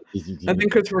 I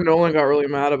think Christopher Nolan got really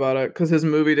mad about it because his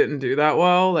movie didn't do that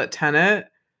well. That Tenet.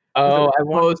 Oh, It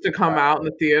was supposed to come out in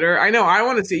the theater. I know. I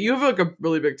want to see. You have like a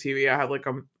really big TV. I have like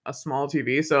a small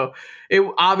TV, so it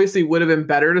obviously would have been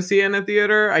better to see it in a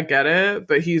theater. I get it,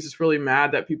 but he's just really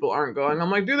mad that people aren't going. I'm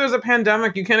like, dude, there's a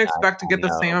pandemic. You can't expect to get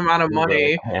the same amount of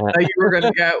money that you were going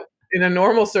to get in a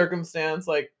normal circumstance.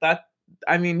 Like that.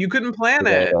 I mean, you couldn't plan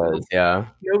it. Yeah.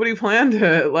 Nobody planned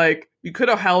it. Like you could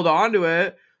have held on to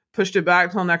it, pushed it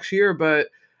back till next year, but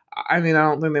I mean, I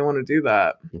don't think they want to do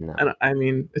that. No. And I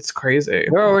mean, it's crazy.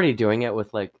 They're already doing it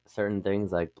with like certain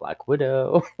things like Black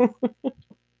Widow.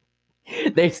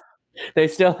 They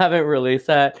still haven't released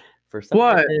that for some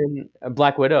reason.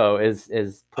 Black Widow is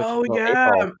oh yeah,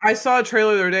 April. I saw a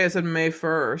trailer the other day. It said May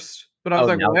 1st, but I was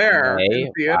like, where?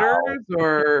 In theaters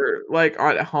or like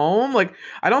at home? Like,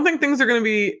 I don't think things are going to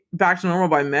be back to normal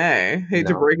by May. Hate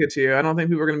to break it to you. I don't think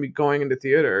people are going to be going into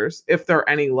theaters if there are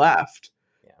any left.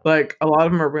 Yeah. Like a lot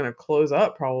of them are going to close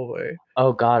up probably.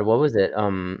 Oh God, what was it?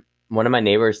 One of my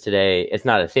neighbors today. It's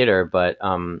not a theater, but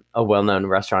a well-known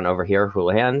restaurant over here,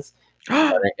 Houlihan's.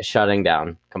 Shutting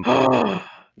down completely.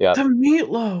 Yeah. The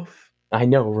meatloaf. I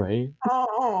know, right?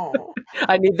 Oh.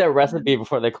 I need that recipe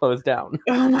before they close down.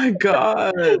 Oh my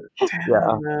God.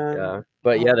 Damn, yeah.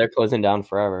 But yeah, they're closing down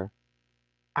forever.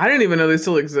 I didn't even know they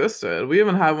still existed. We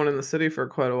haven't had one in the city for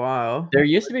quite a while. There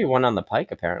used to be one on the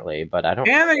Pike, apparently, but I don't.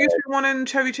 And there used to be one in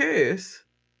Chevy Chase.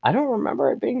 I don't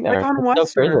remember it being there. Like on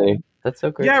That's so crazy. That's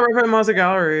so crazy. Yeah, right by Mazda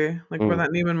Gallery, like where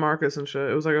that Neiman Marcus and shit.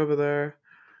 It was like over there.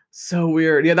 So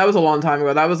weird. Yeah, that was a long time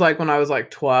ago. That was like when I was like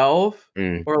 12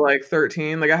 or like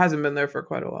 13. Like it hasn't been there for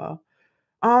quite a while.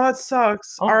 Oh, that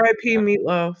sucks. R.I.P.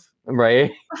 Meatloaf.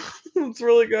 Right. It's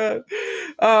really good.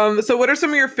 So what are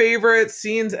some of your favorite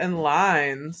scenes and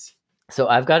lines? So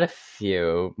I've got a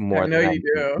few more than I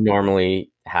normally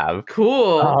have.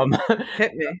 Cool.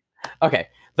 Hit me. Okay.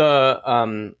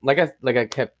 The like I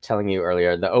kept telling you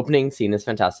earlier, the opening scene is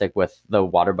fantastic with the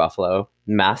water buffalo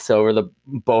mass over the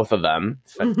both of them.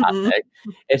 It's fantastic.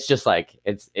 It's just like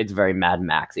it's very Mad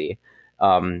Maxy.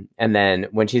 And then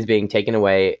when she's being taken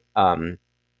away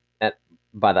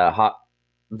by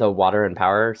the water and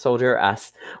power soldier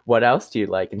asks, "What else do you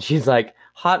like?" And she's like,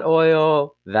 "Hot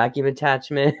oil, vacuum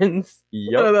attachments."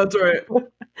 Yep. Oh, that's right.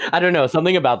 I don't know.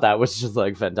 Something about that was just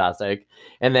like fantastic.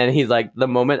 And then he's like, "The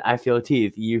moment I feel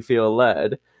teeth, you feel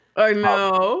lead." I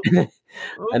know.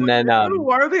 And then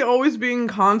why are they always being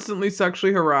constantly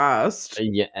sexually harassed?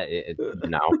 Yeah,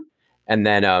 no. And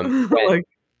then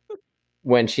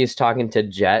when she's talking to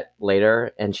Jet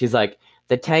later, and she's like,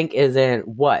 "The tank isn't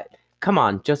what? Come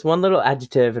on, just one little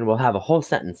adjective, and we'll have a whole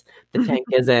sentence. The tank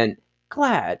isn't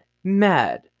glad,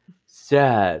 mad,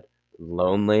 sad,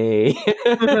 lonely."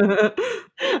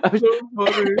 So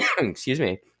funny. Excuse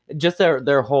me. Just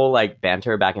their whole like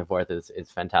banter back and forth is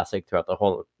fantastic throughout the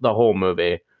whole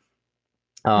movie.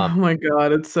 Oh my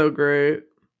God, it's so great.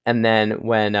 And then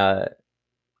when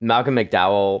Malcolm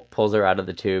McDowell pulls her out of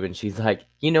the tube and she's like,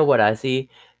 "You know what I see?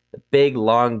 the big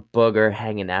long booger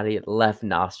hanging out of your left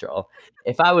nostril.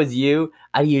 If I was you,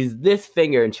 I'd use this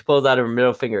finger, and she pulls out her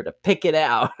middle finger to pick it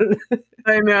out.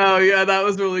 I know. Yeah, that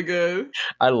was really good.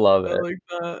 I love I it. like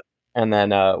that. And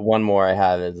then one more I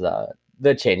have is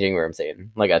the changing room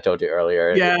scene, like I told you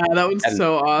earlier. Yeah, that was And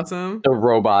so awesome. the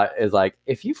robot is like,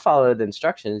 if you followed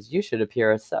instructions, you should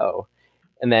appear as so.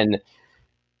 And then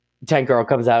Tank Girl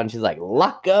comes out and she's like,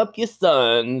 lock up your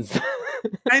sons.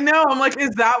 I know. I'm like, is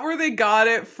that where they got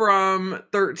it from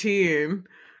 13?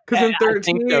 Because in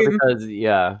 13, I think so, because,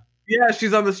 yeah,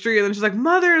 she's on the street and then she's like,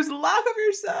 mothers, lock up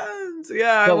your sons.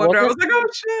 Yeah, But I wonder. I was wasn't- like, oh,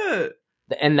 shit.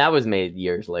 and that was made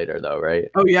years later, though, right?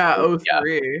 Oh, yeah,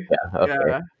 03. Yeah,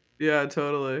 okay. Yeah,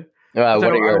 totally. What I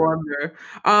are your... wonder.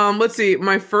 Let's see.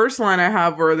 My first line I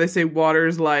have where they say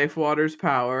water's life, water's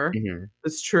power. Mhm.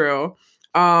 It's true.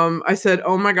 I said,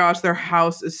 oh my gosh, their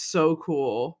house is so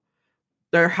cool.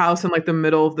 Their house in like the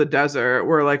middle of the desert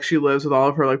where like she lives with all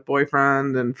of her like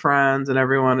boyfriend and friends and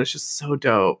everyone. It's just so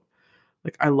dope.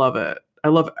 Like, I love it. I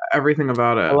love everything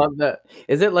about it. I love that.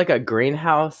 Is it like a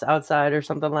greenhouse outside or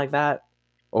something like that?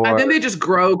 Or... I think they just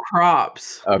grow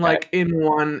crops like in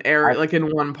one area, I like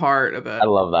in one part of it. I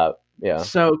love that. Yeah.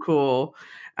 So cool.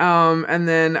 And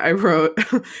then I wrote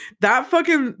that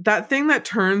thing that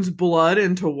turns blood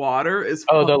into water is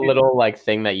the little like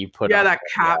thing that you put on that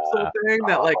capsule thing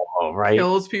that like right.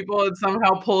 kills people and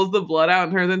somehow pulls the blood out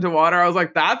and turns into water. I was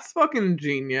like, that's fucking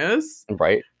genius.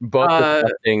 Right. Both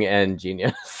disgusting and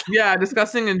genius. Yeah,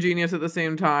 disgusting and genius at the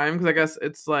same time, because I guess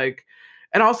it's like.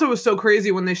 And also, it was so crazy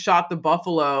when they shot the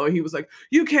buffalo. He was like,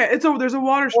 "You can't. There's a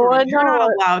water shortage. You're not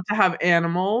allowed to have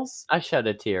animals." I shed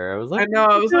a tear. I was like, "I know."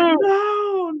 I was like,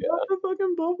 "No, not the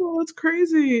fucking buffalo. It's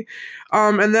crazy."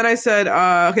 And then I said,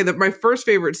 "Okay, my first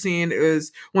favorite scene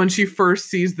is when she first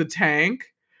sees the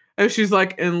tank, and she's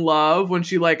like in love when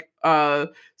she like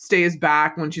stays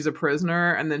back when she's a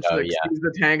prisoner, and then she sees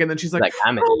the tank, and then she's like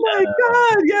I'm in oh my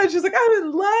god, yeah, she's like, I'm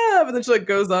in love, and then she like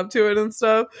goes up to it and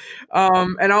stuff.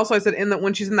 And also I said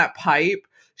when she's in that pipe,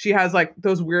 she has like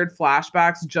those weird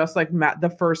flashbacks, just like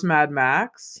the first Mad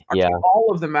Max. Actually, all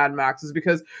of the Mad Maxes,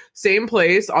 because same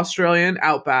place, Australian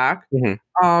outback.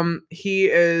 Mm-hmm. He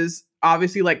is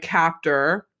obviously like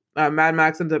captor. Mad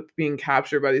Max ends up being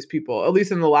captured by these people, at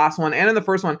least in the last one and in the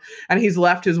first one. And he's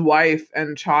left his wife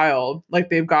and child, like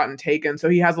they've gotten taken. So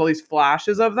he has all these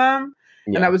flashes of them.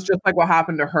 Yeah. And that was just like what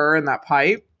happened to her in that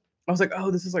pipe. I was like,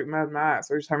 oh, this is like Mad Max.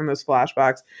 We're just having those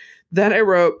flashbacks. Then I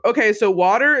wrote, okay, so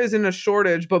water is in a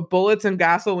shortage, but bullets and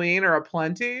gasoline are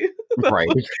aplenty. Right.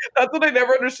 That's what I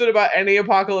never understood about any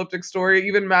apocalyptic story.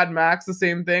 Even Mad Max, the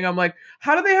same thing. I'm like,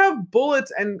 how do they have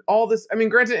bullets and all this? I mean,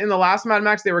 granted, in the last Mad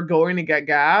Max, they were going to get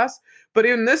gas. But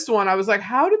in this one, I was like,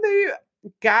 how did they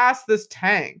gas this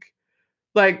tank?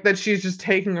 Like, that she's just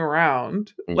taking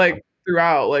around, like,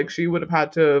 throughout. Like, she would have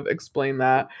had to explain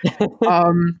that.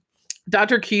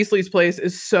 Dr. Keesley's place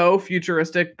is so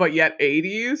futuristic, but yet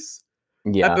 80s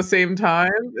at the same time.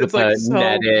 It's like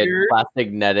so weird.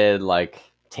 Plastic netted, like,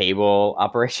 table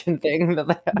operation thing that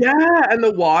they have. Yeah, and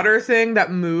the water thing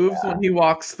that moves when he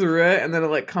walks through it, and then it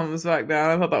like comes back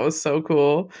down. I thought that was so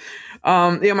cool.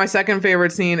 My second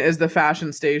favorite scene is the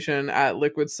fashion station at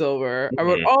Liquid Silver. I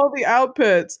wrote all the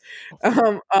outfits.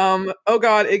 Oh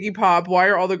god, Iggy Pop, why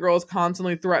are all the girls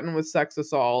constantly threatened with sex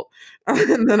assault?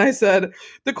 And then I said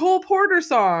the Cole Porter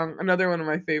song, another one of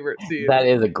my favorite scenes. That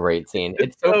is a great scene.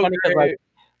 It's so funny because, like,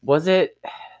 was it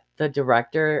the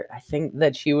director? I think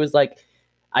that she was like,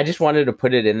 I just wanted to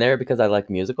put it in there because I like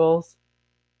musicals.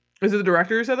 Is it the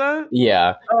director who said that?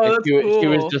 Yeah. Oh, that's cool. She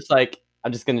was just like,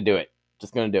 I'm just gonna do it.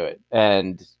 Just gonna do it.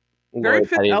 And very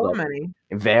Fifth Element-y.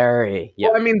 Very. Yeah.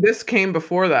 Well, I mean, this came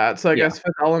before that, so I guess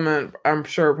Fifth Element, I'm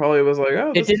sure, probably was like,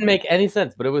 oh. It didn't make any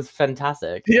sense, but it was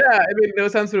fantastic. Yeah, it made no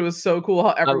sense, but it was so cool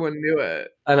how everyone knew it.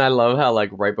 And I love how, like,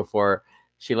 right before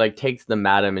she like takes the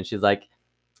madam and she's like,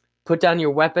 put down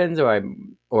your weapons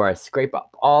or I scrape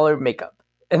up all her makeup.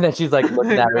 And then she's like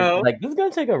looking at her like, this is gonna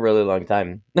take a really long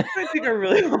time. It's gonna take a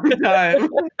really long time.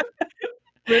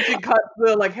 Then she cuts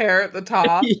the like hair at the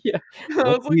top. Yeah.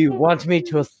 What do you want me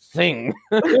to sing?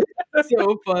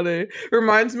 So funny.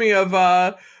 Reminds me of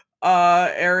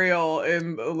Ariel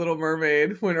in The Little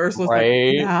Mermaid when Ursula's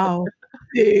like, now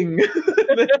sing.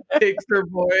 Then takes her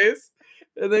voice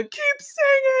and then keep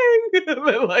singing. And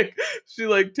then like she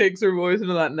like takes her voice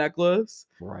into that necklace.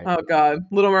 Right. Oh god.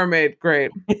 Little Mermaid,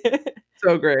 great.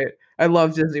 So great. I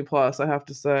love Disney Plus, I have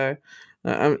to say.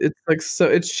 It's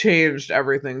like it's changed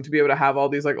everything to be able to have all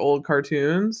these like old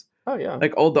cartoons. Oh yeah.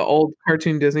 Like the old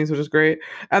cartoon Disneys, which is great.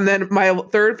 And then my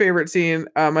third favorite scene,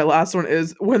 my last one,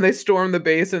 is when they storm the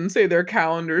base and say their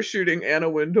calendar shooting Anna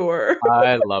Wintour.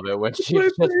 I love it when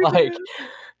she's just like,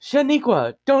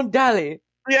 Shaniqua, don't dally.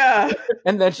 Yeah.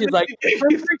 And then she's like,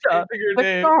 Patricia, your it's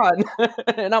name. gone.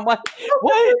 And I'm like, Open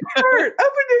what? your shirt.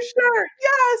 Open your shirt.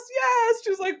 Yes.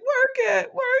 She's like, work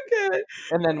it.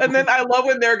 And then I love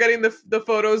when they're getting the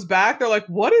photos back. They're like,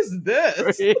 what is this?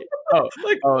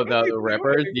 Like, the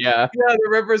rippers, yeah, the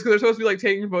rippers, because they're supposed to be like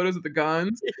taking photos of the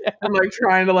guns and like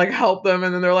trying to like help them,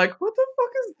 and then they're like, what the fuck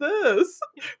is this?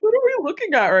 What are we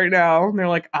looking at right now? And they're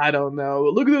like, I don't know,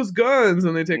 look at those guns,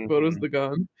 and they take photos of the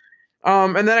guns.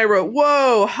 And then I wrote,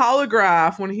 whoa,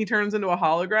 holograph, when he turns into a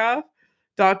holograph.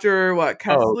 Dr.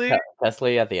 Kesley?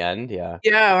 Kesley at the end, yeah.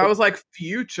 Yeah, I was like,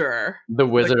 future. The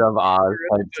Wizard of Oz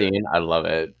type scene. I love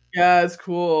it. Yeah, it's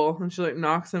cool. And she like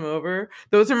knocks him over.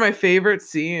 Those are my favorite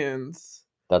scenes.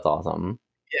 That's awesome.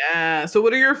 Yeah. So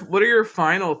what are your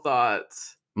final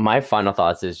thoughts? My final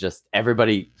thoughts is just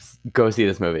everybody go see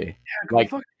this movie. Yeah, go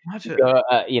fucking watch it.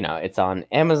 It's on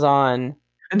Amazon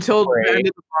until the end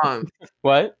of the month.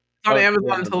 What? It's on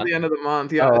Amazon until the end of the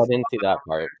month. Yeah. Oh, I didn't see that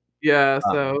part. Yeah,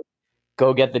 so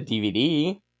go get the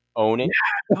DVD. Own it.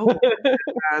 Yeah,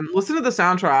 and listen to the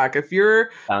soundtrack. If you're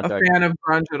a fan of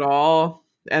grunge at all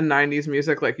and 90s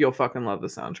music, like, you'll fucking love the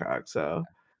soundtrack. So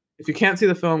if you can't see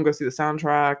the film, go see the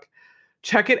soundtrack.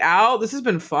 Check it out. This has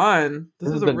been fun.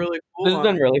 This has been really cool. This has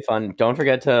been really fun. Don't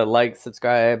forget to like,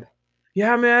 subscribe.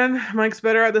 Yeah, man. Mike's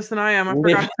better at this than I am. I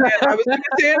forgot to say it. I was going to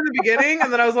say it in the beginning,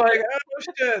 and then I was like, oh,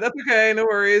 shit. That's okay. No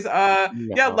worries.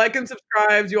 Yeah, like and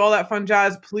subscribe. Do all that fun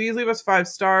jazz. Please leave us 5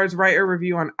 stars. Write a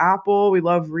review on Apple. We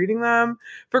love reading them.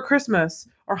 For Christmas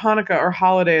or Hanukkah or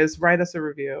holidays, write us a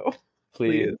review.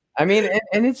 Please. I mean,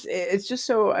 and it's just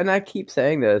so, and I keep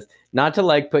saying this, not to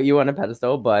like put you on a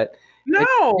pedestal, but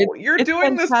no, you're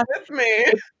doing fantastic. This with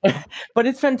me. But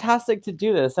it's fantastic to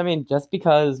do this. I mean, just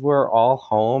because we're all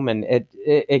home and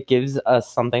it gives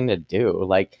us something to do,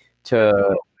 like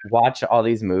to watch all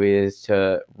these movies,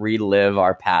 to relive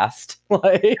our past.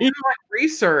 Like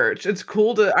research. It's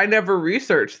cool I never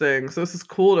research things. So this is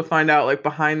cool to find out like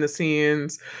behind the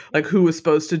scenes, like who was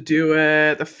supposed to do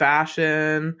it, the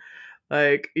fashion.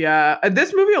 Like, yeah. And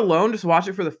this movie alone, just watch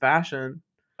it for the fashion.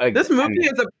 This movie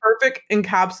is a perfect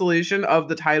encapsulation of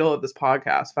the title of this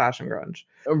podcast, Fashion Grunge.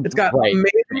 It's got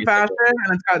amazing fashion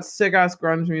and it's got sick-ass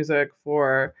grunge music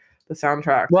for the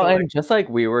soundtrack. Well, and just like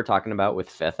we were talking about with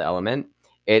Fifth Element,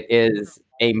 it is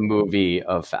a movie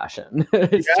of fashion. Yeah,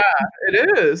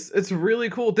 it is. It's really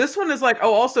cool. This one is like,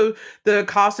 also the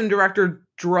costume director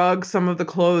drug some of the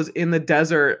clothes in the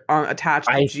desert attached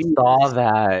to jeans. I saw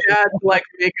that. Yeah, to like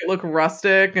make it look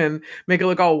rustic and make it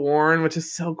look all worn, which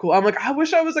is so cool. I'm like, I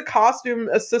wish I was a costume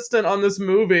assistant on this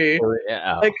movie.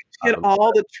 Yeah. Like, get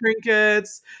all the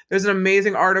trinkets. There's an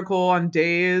amazing article on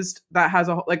Dazed that has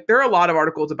there are a lot of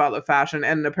articles about the fashion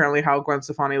and apparently how Gwen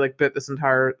Stefani like bit this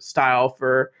entire style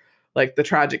for like the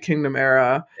Tragic Kingdom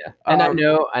era. Yeah. And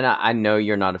I know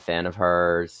you're not a fan of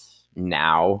hers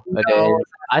now. No,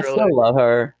 I still love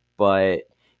her, but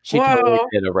she totally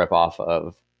did a ripoff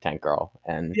of Tank Girl.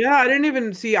 And yeah, I didn't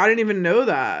even know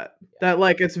that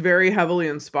like it's very heavily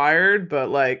inspired, but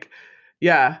like,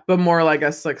 yeah, but more like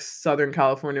us, like Southern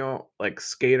California, like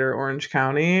skater Orange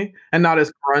County, and not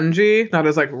as grungy, not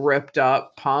as like ripped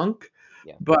up punk.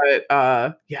 Yeah. But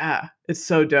yeah, it's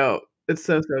so dope. It's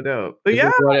so dope. But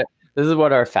this is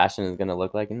what our fashion is gonna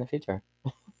look like in the future.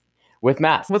 With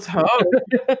masks. Let's hope.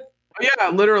 Yeah,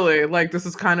 literally. Like, this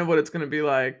is kind of what it's going to be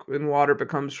like when water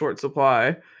becomes short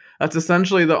supply. That's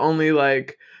essentially the only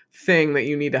like thing that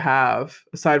you need to have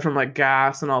aside from like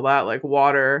gas and all that. Like,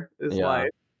 water is life.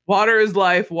 Water is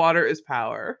life. Water is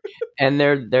power. And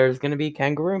there's going to be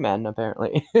kangaroo men,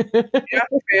 apparently. Yeah,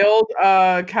 failed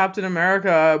Captain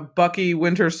America, Bucky,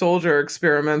 Winter Soldier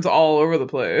experiments all over the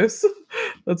place.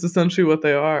 That's essentially what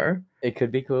they are. It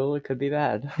could be cool. It could be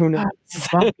bad. Who knows?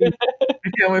 I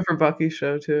can't wait for Bucky's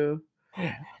show too.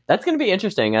 That's going to be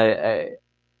interesting. I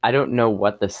don't know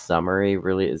what the summary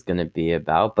really is going to be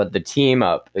about, but the team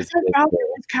up is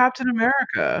Captain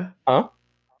America. Huh?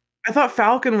 I thought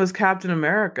Falcon was Captain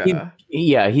America.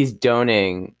 He's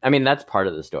donating. I mean, that's part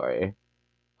of the story.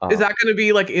 Is that going to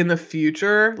be like in the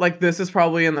future? Like, this is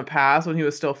probably in the past when he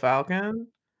was still Falcon?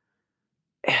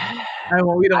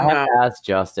 We don't know. To ask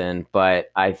Justin, but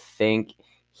I think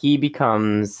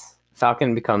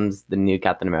Falcon becomes the new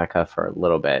Captain America for a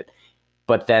little bit.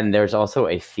 But then there's also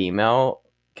a female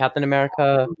Captain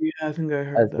America I think I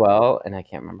heard as well, and I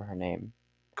can't remember her name.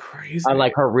 Crazy.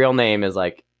 Like, her real name is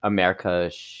like America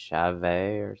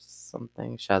Chavez or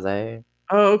something. Chazé.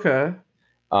 Oh, okay.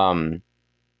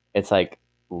 It's like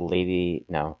Lady.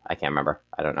 No, I can't remember.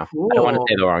 I don't know. Cool. I don't want to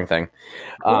say the wrong thing.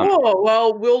 Cool.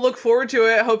 Well, we'll look forward to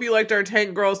it. Hope you liked our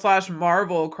Tank Girl /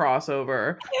 Marvel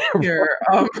crossover here.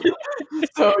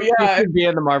 So yeah, you could be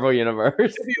in the Marvel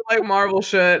universe. If you like Marvel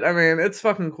shit, I mean, it's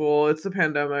fucking cool. It's the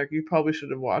pandemic. You probably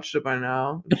should have watched it by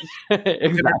now.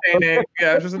 It's just entertaining.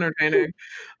 Yeah, it's just entertaining.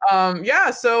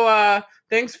 Yeah. So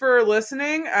thanks for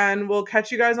listening, and we'll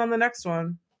catch you guys on the next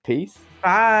one. Peace.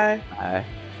 Bye. Bye.